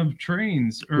front of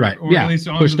trains, or at least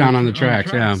pushed down on the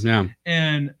tracks. Yeah.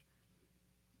 And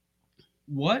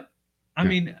what I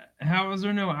mean, how is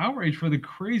there no outrage for the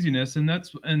craziness?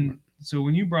 And so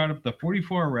when you brought up the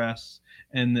 44 arrests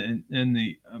and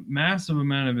the massive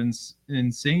amount of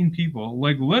insane people,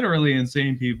 like literally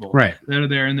insane people, Right. that are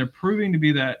there, and they're proving to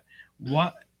be that.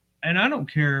 What? And I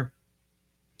don't care.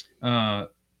 I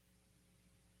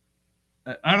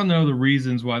don't know the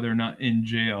reasons why they're not in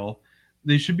jail.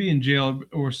 They should be in jail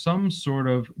or some sort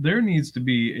of. There needs to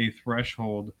be a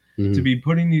threshold to be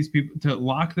putting these people, to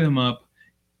lock them up,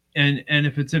 and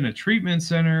if it's in a treatment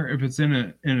center, if it's in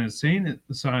an insane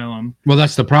asylum. Well,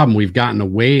 that's the problem. We've gotten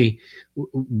away.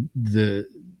 The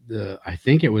I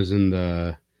think it was in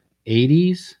the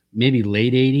 80s, maybe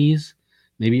late 80s,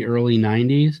 maybe early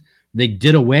 90s. They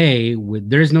did away with.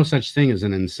 There's no such thing as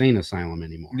an insane asylum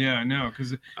anymore. Yeah, I know,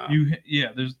 because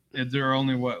there are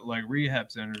only like rehab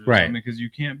centers, right? Because you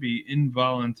can't be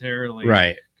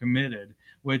involuntarily committed,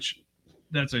 which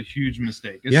that's a huge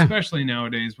mistake, especially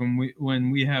nowadays when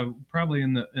we have probably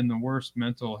in the worst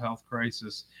mental health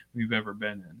crisis we've ever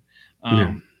been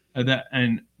in.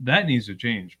 That needs to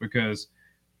change, because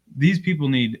these people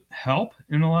need help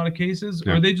in a lot of cases,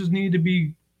 or they just need to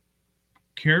be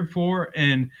cared for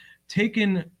and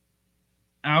taken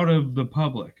out of the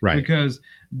public, because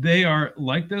they are,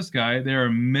 like this guy, they're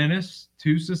a menace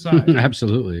to society.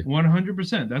 Absolutely.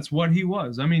 100%. That's what he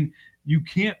was. I mean, you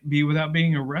can't be without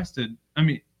being arrested. I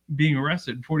mean, being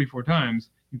arrested 44 times,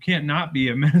 you can't not be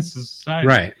a menace to society.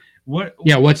 Right.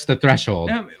 What's the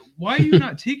threshold? Why are you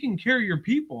not taking care of your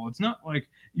people? It's not like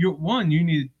you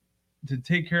need to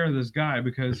take care of this guy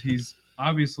because he's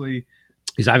obviously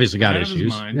got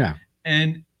issues. Yeah.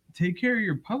 And take care of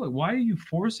your public. Why are you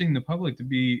forcing the public to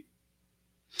be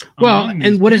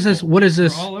and what is this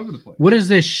all over the place? What does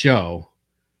this show?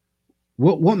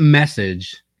 What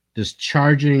message does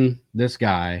charging this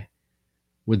guy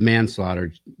with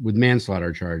manslaughter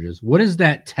charges, what does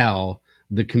that tell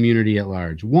the community at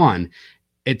large? One,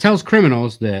 it tells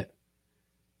criminals that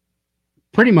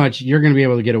pretty much you're going to be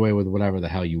able to get away with whatever the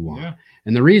hell you want. Yeah.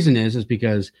 And the reason is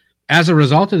because as a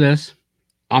result of this,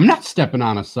 I'm not stepping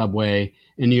on a subway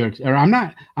in New York, or I'm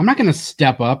not going to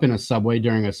step up in a subway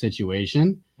during a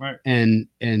situation, and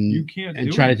you can't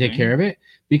and try to take care of it,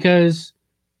 because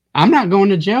I'm not going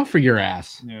to jail for your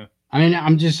ass. Yeah. I mean,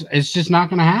 it's just not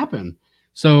going to happen.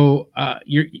 So,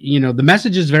 the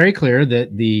message is very clear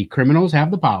that the criminals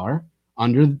have the power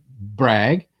under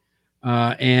Bragg,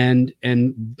 and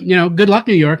good luck,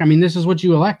 New York. I mean, this is what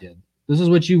you elected. This is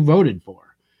what you voted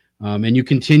for, and you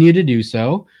continue to do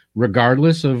so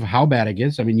regardless of how bad it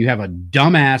gets. I mean, you have a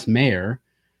dumbass mayor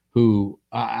who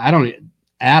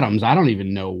Adams. I don't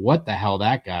even know what the hell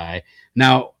that guy.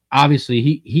 Now,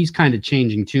 obviously, he's kind of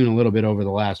changing tune a little bit over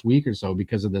the last week or so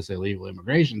because of this illegal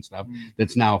immigration stuff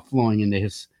that's now flowing into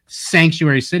his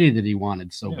sanctuary city that he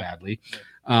wanted so badly.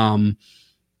 But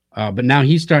now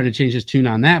he's starting to change his tune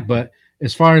on that. But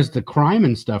as far as the crime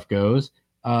and stuff goes,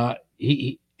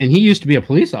 he used to be a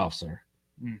police officer,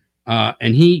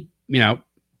 and he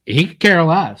could care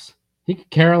less. He could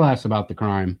care less about the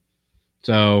crime.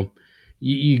 So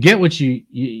you get what you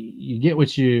get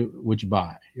what you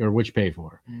buy or what you pay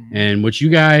for. And what you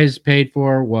guys paid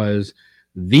for was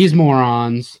these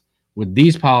morons with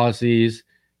these policies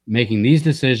making these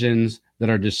decisions that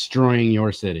are destroying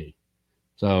your city.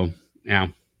 So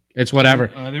it's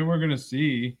whatever. I think we're going to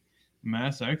see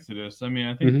mass exodus. I mean,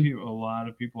 I think a lot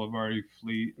of people have already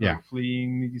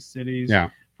fleeing these cities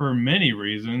for many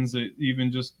reasons,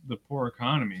 even just the poor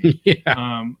economy.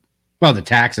 Well, the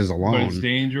taxes alone. But it's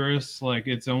dangerous. Like,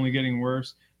 it's only getting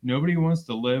worse. Nobody wants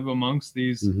to live amongst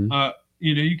these.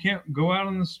 You can't go out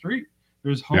on the street.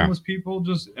 There's homeless people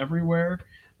just everywhere.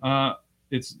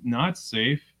 It's not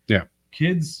safe. Yeah.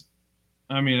 Kids.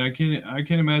 I mean, I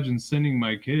can't imagine sending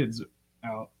my kids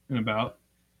out and about,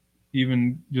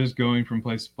 even just going from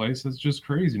place to place. It's just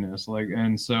craziness.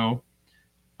 And so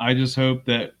I just hope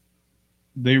that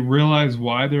they realize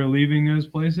why they're leaving those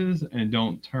places and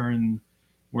don't turn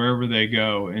wherever they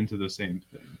go into the same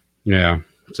thing. Yeah.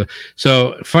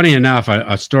 So funny enough,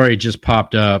 a story just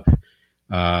popped up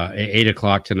at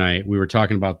 8:00 tonight. We were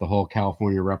talking about the whole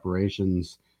California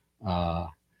reparations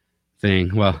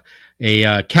thing. Well,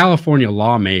 a California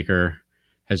lawmaker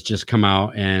has just come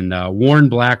out and warned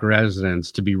black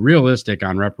residents to be realistic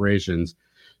on reparations.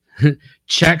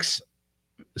 Checks,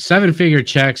 7-figure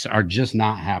checks are just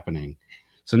not happening.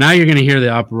 So now you're going to hear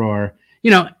the uproar.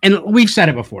 And we've said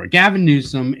it before. Gavin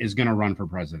Newsom is going to run for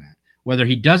president. Whether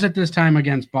he does it this time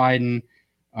against Biden,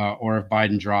 or if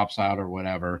Biden drops out or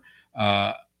whatever,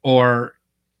 or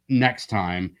next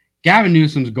time, Gavin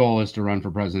Newsom's goal is to run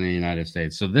for president of the United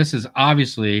States. So this is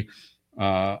obviously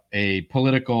a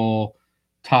political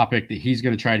topic that he's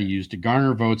going to try to use to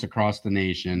garner votes across the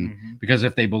nation. Mhm. Because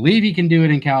if they believe he can do it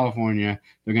in California,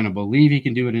 they're going to believe he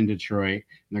can do it in Detroit.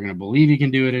 And they're going to believe he can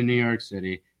do it in New York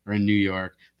City or in New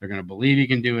York. They're going to believe he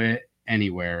can do it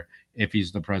anywhere if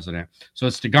he's the president. So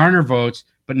it's to garner votes,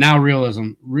 but now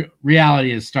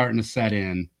reality is starting to set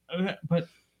in. But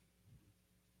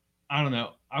I don't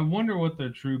know. I wonder what their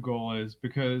true goal is,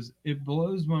 because it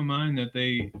blows my mind that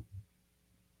they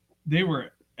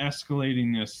were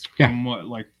escalating this from what,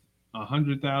 like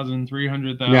 100,000,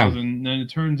 300,000, then it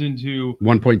turns into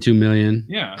 1.2 million.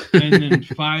 Yeah, and then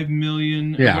 5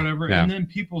 million or whatever, yeah. and then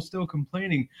people still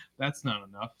complaining that's not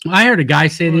enough. I heard a guy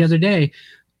say the other day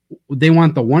they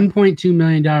want the $1.2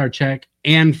 million check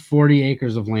and 40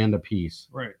 acres of land apiece.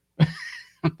 Right.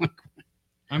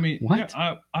 I mean, what?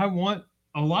 Yeah, I want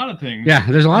a lot of things. Yeah,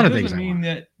 there's a lot of things. Doesn't mean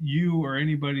that you or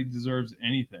anybody deserves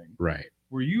anything. Right.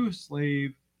 Were you a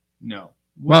slave? No.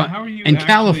 Well, how are you in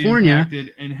California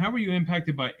impacted, and how were you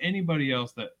impacted by anybody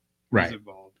else that was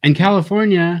involved? In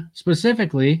California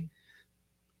specifically,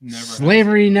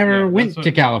 slavery never went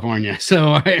to California.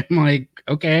 So I'm like,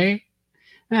 okay.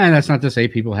 That's not to say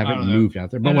people haven't moved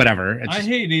out there, but whatever. I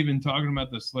hate even talking about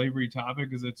the slavery topic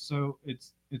because it's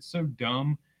so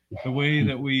dumb. The way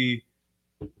that we're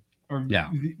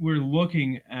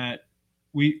looking at,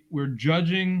 we're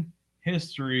judging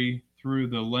history through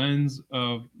the lens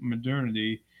of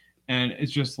modernity, and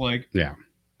it's just like,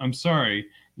 I'm sorry,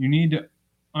 you need to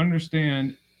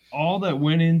understand all that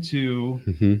went into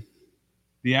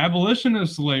the abolition of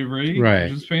slavery,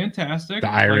 which is fantastic. The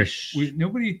Irish,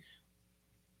 nobody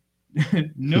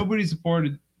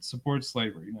supports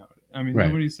slavery. No, I mean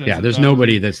nobody says. Yeah, there's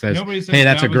nobody that says, "Hey,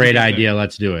 that's a great idea.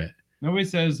 Let's do it." Nobody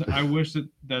says, "I wish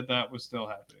that was still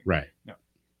happening." Right. No,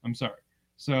 I'm sorry.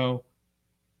 So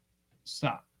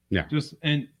stop. Yeah.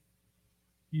 And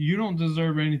you don't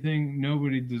deserve anything.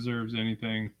 Nobody deserves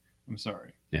anything. I'm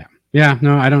sorry. Yeah. Yeah.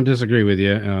 No, I don't disagree with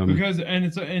you. Because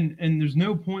there's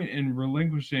no point in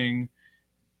relinquishing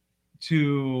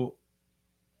to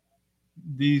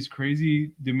these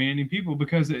crazy demanding people,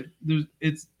 because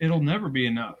it'll never be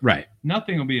enough. Right.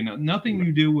 Nothing will be enough. Nothing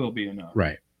you do will be enough.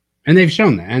 Right. And they've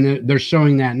shown that, and they're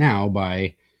showing that now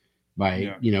by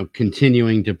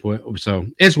continuing to put. So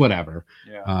it's whatever.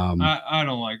 Yeah. I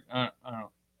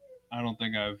don't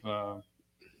think I've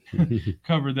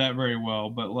covered that very well,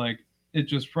 but like, it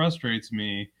just frustrates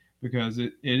me because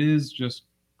it is just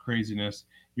craziness.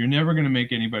 You're never going to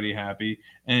make anybody happy,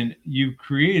 and you've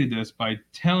created this by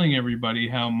telling everybody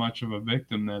how much of a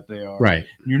victim that they are. Right.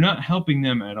 You're not helping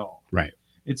them at all. Right.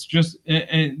 It's just,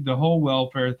 and the whole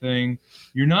welfare thing,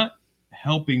 you're not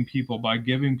helping people by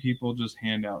giving people just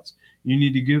handouts. You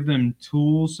need to give them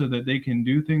tools so that they can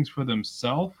do things for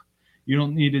themselves. You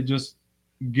don't need to just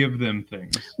give them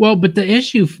things. Well, but the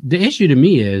issue to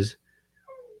me is,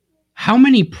 how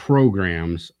many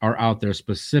programs are out there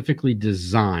specifically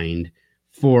designed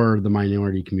for the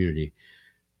minority community?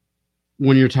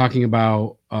 When you're talking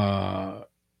about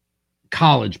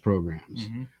college programs,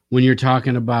 when you're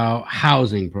talking about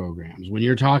housing programs, when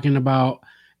you're talking about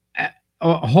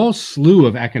a whole slew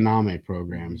of economic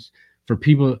programs for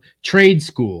people, trade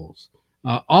schools,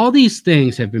 all these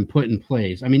things have been put in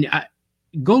place. I mean,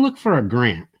 go look for a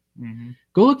grant.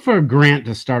 Go look for a grant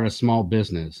to start a small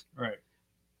business. Right.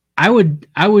 I would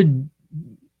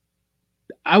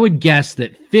guess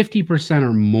that 50%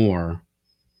 or more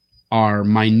are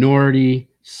minority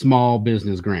small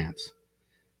business grants,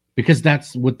 because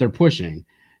that's what they're pushing.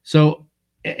 So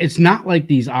it's not like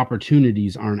these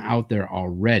opportunities aren't out there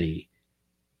already.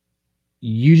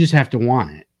 You just have to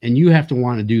want it, and you have to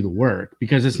want to do the work,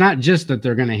 because it's not just that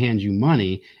they're going to hand you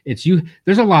money. It's you.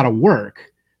 There's a lot of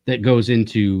work that goes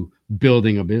into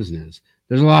building a business.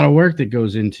 There's a lot of work that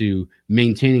goes into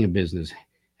maintaining a business,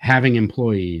 having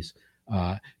employees,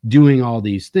 doing all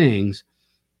these things.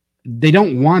 They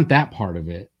don't want that part of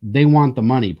it. They want the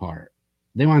money part.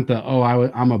 They want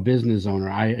I'm a business owner.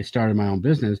 I started my own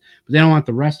business, but they don't want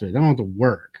the rest of it. They don't want the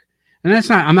work. And that's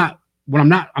not,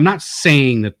 I'm not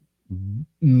saying that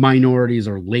minorities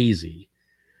are lazy,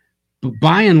 but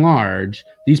by and large,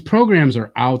 these programs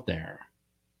are out there,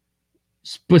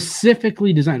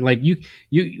 specifically designed. Like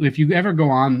if you ever go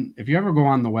on the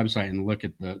website and look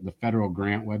at the federal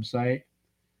grant website,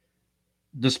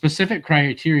 the specific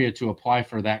criteria to apply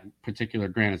for that particular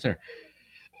grant is there.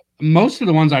 Most of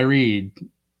the ones I read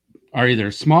are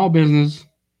either small business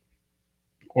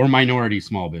or minority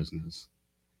small business.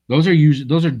 Those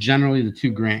are generally the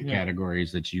two grant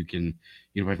categories that you can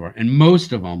apply for, and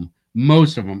most of them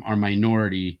are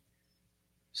minority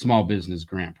small business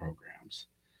grant programs.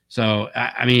 So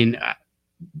I mean,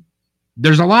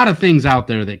 there's a lot of things out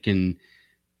there that can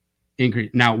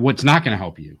increase. Now, what's not going to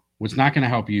help you? What's not going to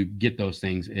help you get those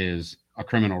things is a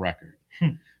criminal record.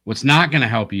 What's not going to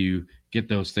help you get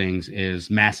those things is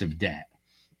massive debt.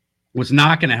 What's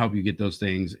not going to help you get those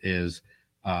things is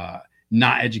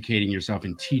not educating yourself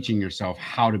and teaching yourself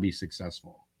how to be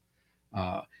successful.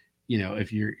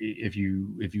 If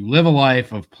you live a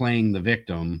life of playing the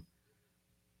victim,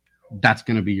 that's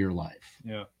going to be your life.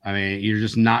 Yeah. I mean, you're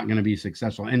just not going to be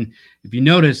successful. And if you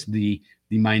notice the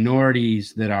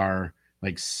minorities that are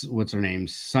like, what's her name?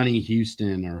 Sunny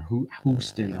Houston or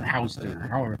Houston or Houston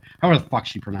or however the fuck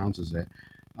she pronounces it.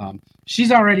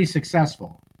 She's already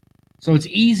successful. So it's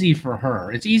easy for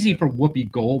her. It's easy for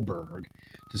Whoopi Goldberg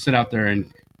to sit out there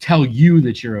and tell you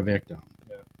that you're a victim.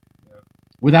 Yeah.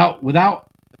 Without.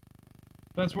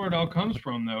 That's where it all comes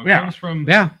from, though. It Yeah. comes from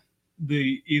Yeah.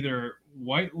 the either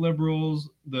white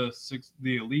liberals, the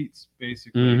elites,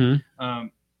 basically, Mm-hmm.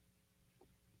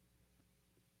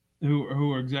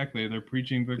 who are exactly, they're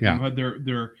preaching victimhood.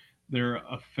 They're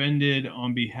offended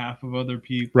on behalf of other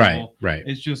people. Right.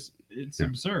 It's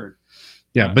absurd.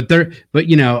 Yeah, but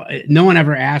no one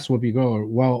ever asked Whoopi Goldberg,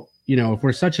 well, if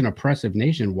we're such an oppressive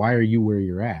nation, why are you where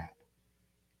you're at?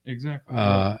 Exactly.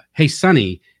 Hey,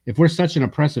 Sonny, if we're such an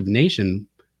oppressive nation,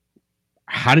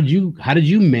 how did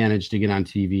you manage to get on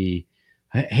TV?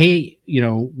 Hey,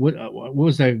 what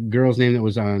was that girl's name that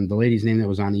was on, the lady's name that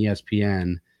was on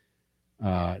ESPN?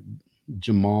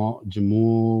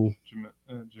 Jamil.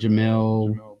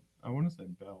 I want to say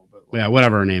Bell, but Yeah,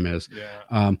 whatever her name is.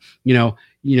 Yeah.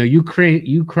 You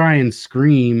cry and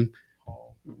scream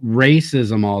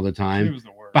racism all the time. She was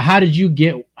the worst. But how did you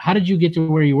get to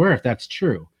where you were if that's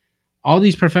true? All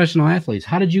these professional athletes,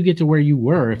 how did you get to where you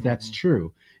were if that's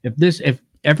true? If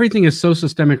everything is so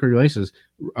systemically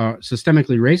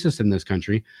racist in this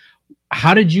country,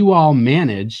 how did you all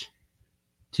manage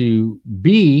to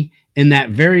be in that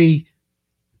very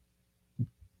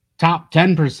top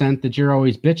 10% that you're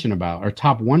always bitching about, or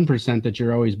top 1% that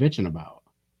you're always bitching about?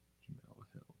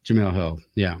 Jamil Hill.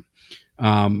 Yeah.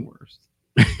 Worst.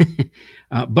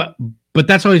 But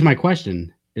that's always my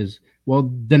question is,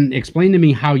 well, then explain to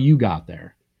me how you got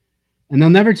there. And they'll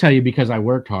never tell you because I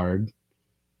worked hard.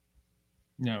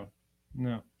 No.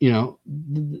 I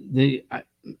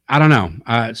don't know.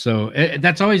 So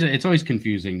it's always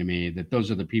confusing to me that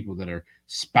those are the people that are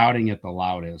spouting it the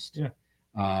loudest. Yeah.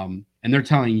 And they're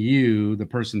telling you, the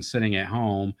person sitting at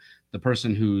home, the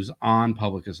person who's on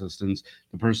public assistance,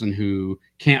 the person who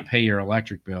can't pay your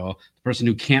electric bill, the person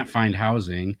who can't find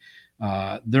housing,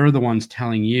 they're the ones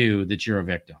telling you that you're a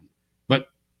victim. But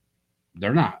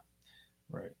they're not.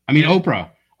 Right. I mean, Oprah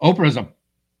is a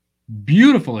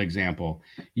beautiful example.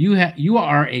 You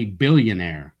are a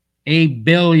billionaire.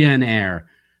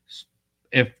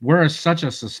 If we're such a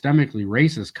systemically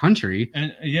racist country,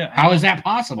 and how is that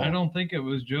possible? I don't think it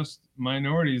was just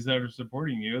minorities that are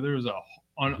supporting you. There was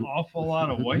an awful lot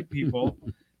of white people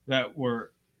that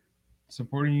were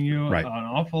supporting you. Right. An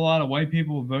awful lot of white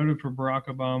people voted for Barack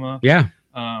Obama. Yeah.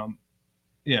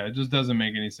 It just doesn't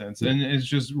make any sense, and it's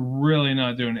just really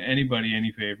not doing anybody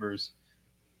any favors.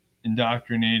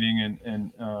 Indoctrinating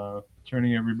and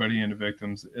turning everybody into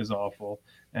victims is awful,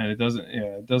 and it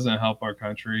doesn't help our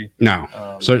country. No,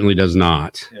 certainly does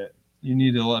not. Yeah, you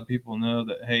need to let people know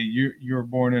that, hey, you're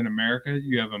born in America,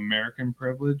 you have American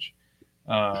privilege,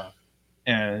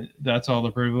 and that's all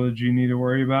the privilege you need to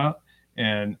worry about.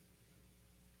 And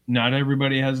not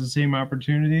everybody has the same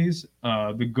opportunities.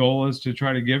 The goal is to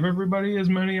try to give everybody as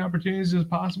many opportunities as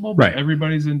possible. But right.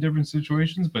 Everybody's in different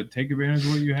situations, but take advantage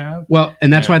of what you have. Well,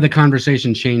 and that's why the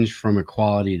conversation changed from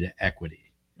equality to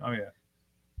equity. Oh, yeah.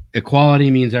 Equality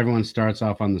means everyone starts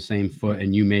off on the same foot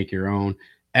and you make your own.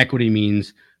 Equity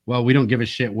means, well, we don't give a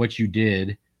shit what you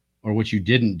did or what you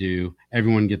didn't do.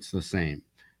 Everyone gets the same.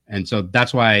 And so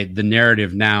that's why the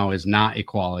narrative now is not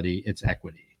equality, it's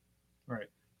equity. Right.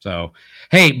 So,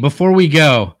 hey, before we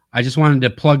go, I just wanted to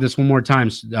plug this one more time.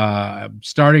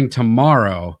 Starting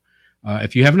tomorrow,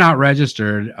 if you have not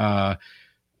registered,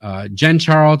 Jen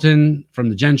Charlton from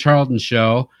the Jen Charlton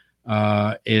Show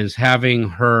is having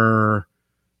her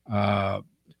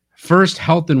first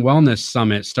health and wellness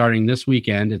summit starting this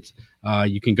weekend. It's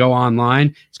you can go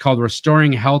online. It's called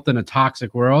Restoring Health in a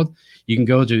Toxic World. You can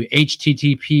go to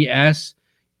https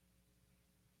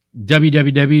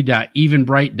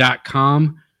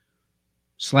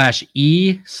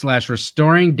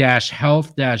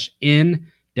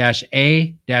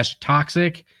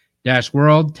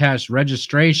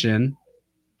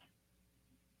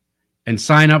and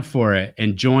sign up for it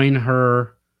and join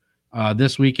her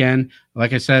this weekend.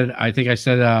 Like I said, I think I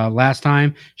said last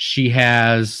time, she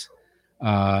has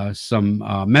some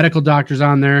medical doctors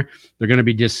on there. They're going to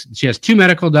be she has 2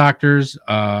 medical doctors,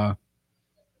 a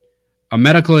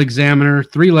medical examiner,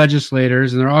 3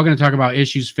 legislators, and they're all going to talk about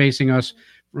issues facing us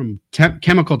from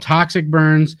chemical toxic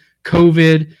burns,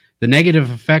 COVID, the negative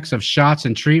effects of shots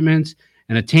and treatments,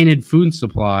 and a tainted food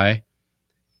supply,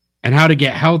 and how to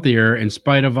get healthier in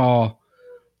spite of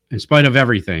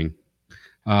everything.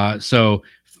 So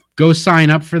go sign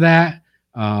up for that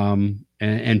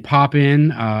and pop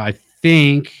in. I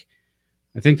think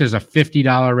there's a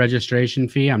 $50 registration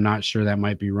fee. I'm not sure, that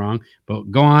might be wrong,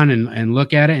 but go on and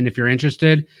look at it. And if you're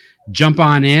interested, jump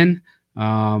on in.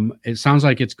 It sounds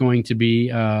like it's going to be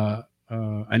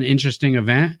an interesting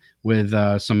event with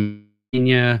some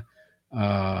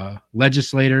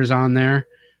legislators on there.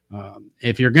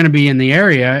 If you're going to be in the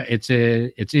area, it's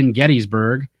in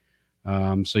Gettysburg.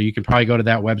 So you can probably go to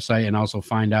that website and also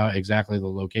find out exactly the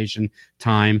location,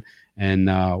 time, and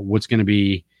what's going to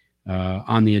be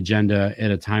on the agenda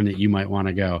at a time that you might want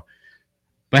to go.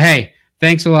 But hey,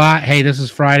 thanks a lot. Hey, this is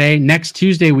Friday. Next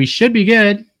Tuesday we should be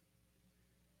good.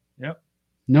 Yep.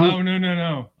 No. Oh,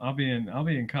 no. I'll be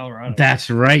in Colorado. That's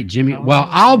right, Jimmy. Colorado. Well,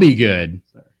 I'll be good.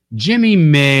 Jimmy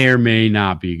may or may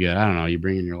not be good. I don't know. You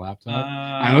bringing your laptop?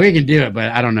 I mean, we can do it,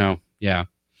 but I don't know. Yeah.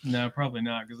 No, probably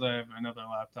not, because I have another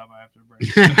laptop I have to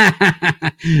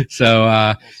bring. So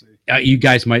We'll see. you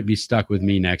guys might be stuck with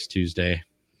me next Tuesday.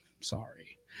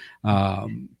 Sorry.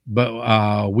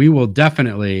 But we will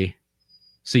definitely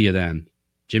see you then.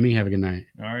 Jimmy, have a good night.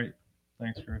 All right.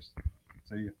 Thanks, Chris.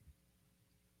 See you.